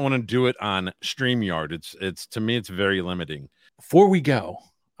do it, I don't want to do it on StreamYard. It's to me, it's very limiting. Before we go,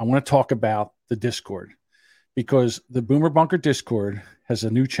 I want to talk about the Discord, because the Boomer Bunker Discord has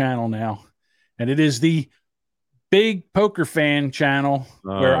a new channel now, and it is the Big Poker Fan channel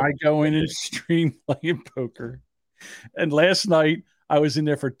where I go in and stream playing poker. And last night I was in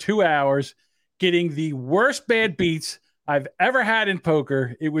there for 2 hours getting the worst bad beats I've ever had in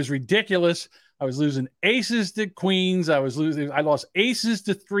poker. It was ridiculous. I was losing aces to queens. I lost aces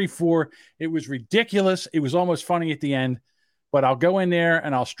to 3-4. It was ridiculous. It was almost funny at the end. But I'll go in there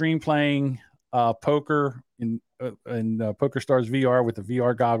and I'll stream playing poker in Poker Stars VR with the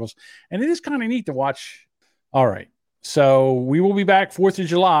VR goggles. And it is kind of neat to watch. All right. So we will be back 4th of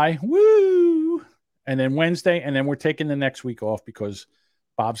July. Woo! And then Wednesday. And then we're taking the next week off because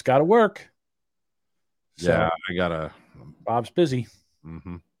Bob's got to work. Yeah, I got to. Bob's busy.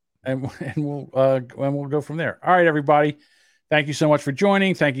 Mm-hmm. And we'll go from there. All right, everybody. Thank you so much for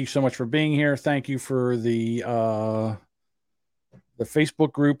joining. Thank you so much for being here. Thank you for the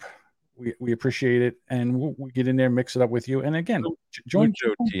Facebook group. We appreciate it, and we'll get in there, mix it up with you. And again, join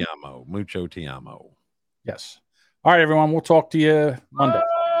Mucho Ti Amo. Yes. All right, everyone. We'll talk to you Monday.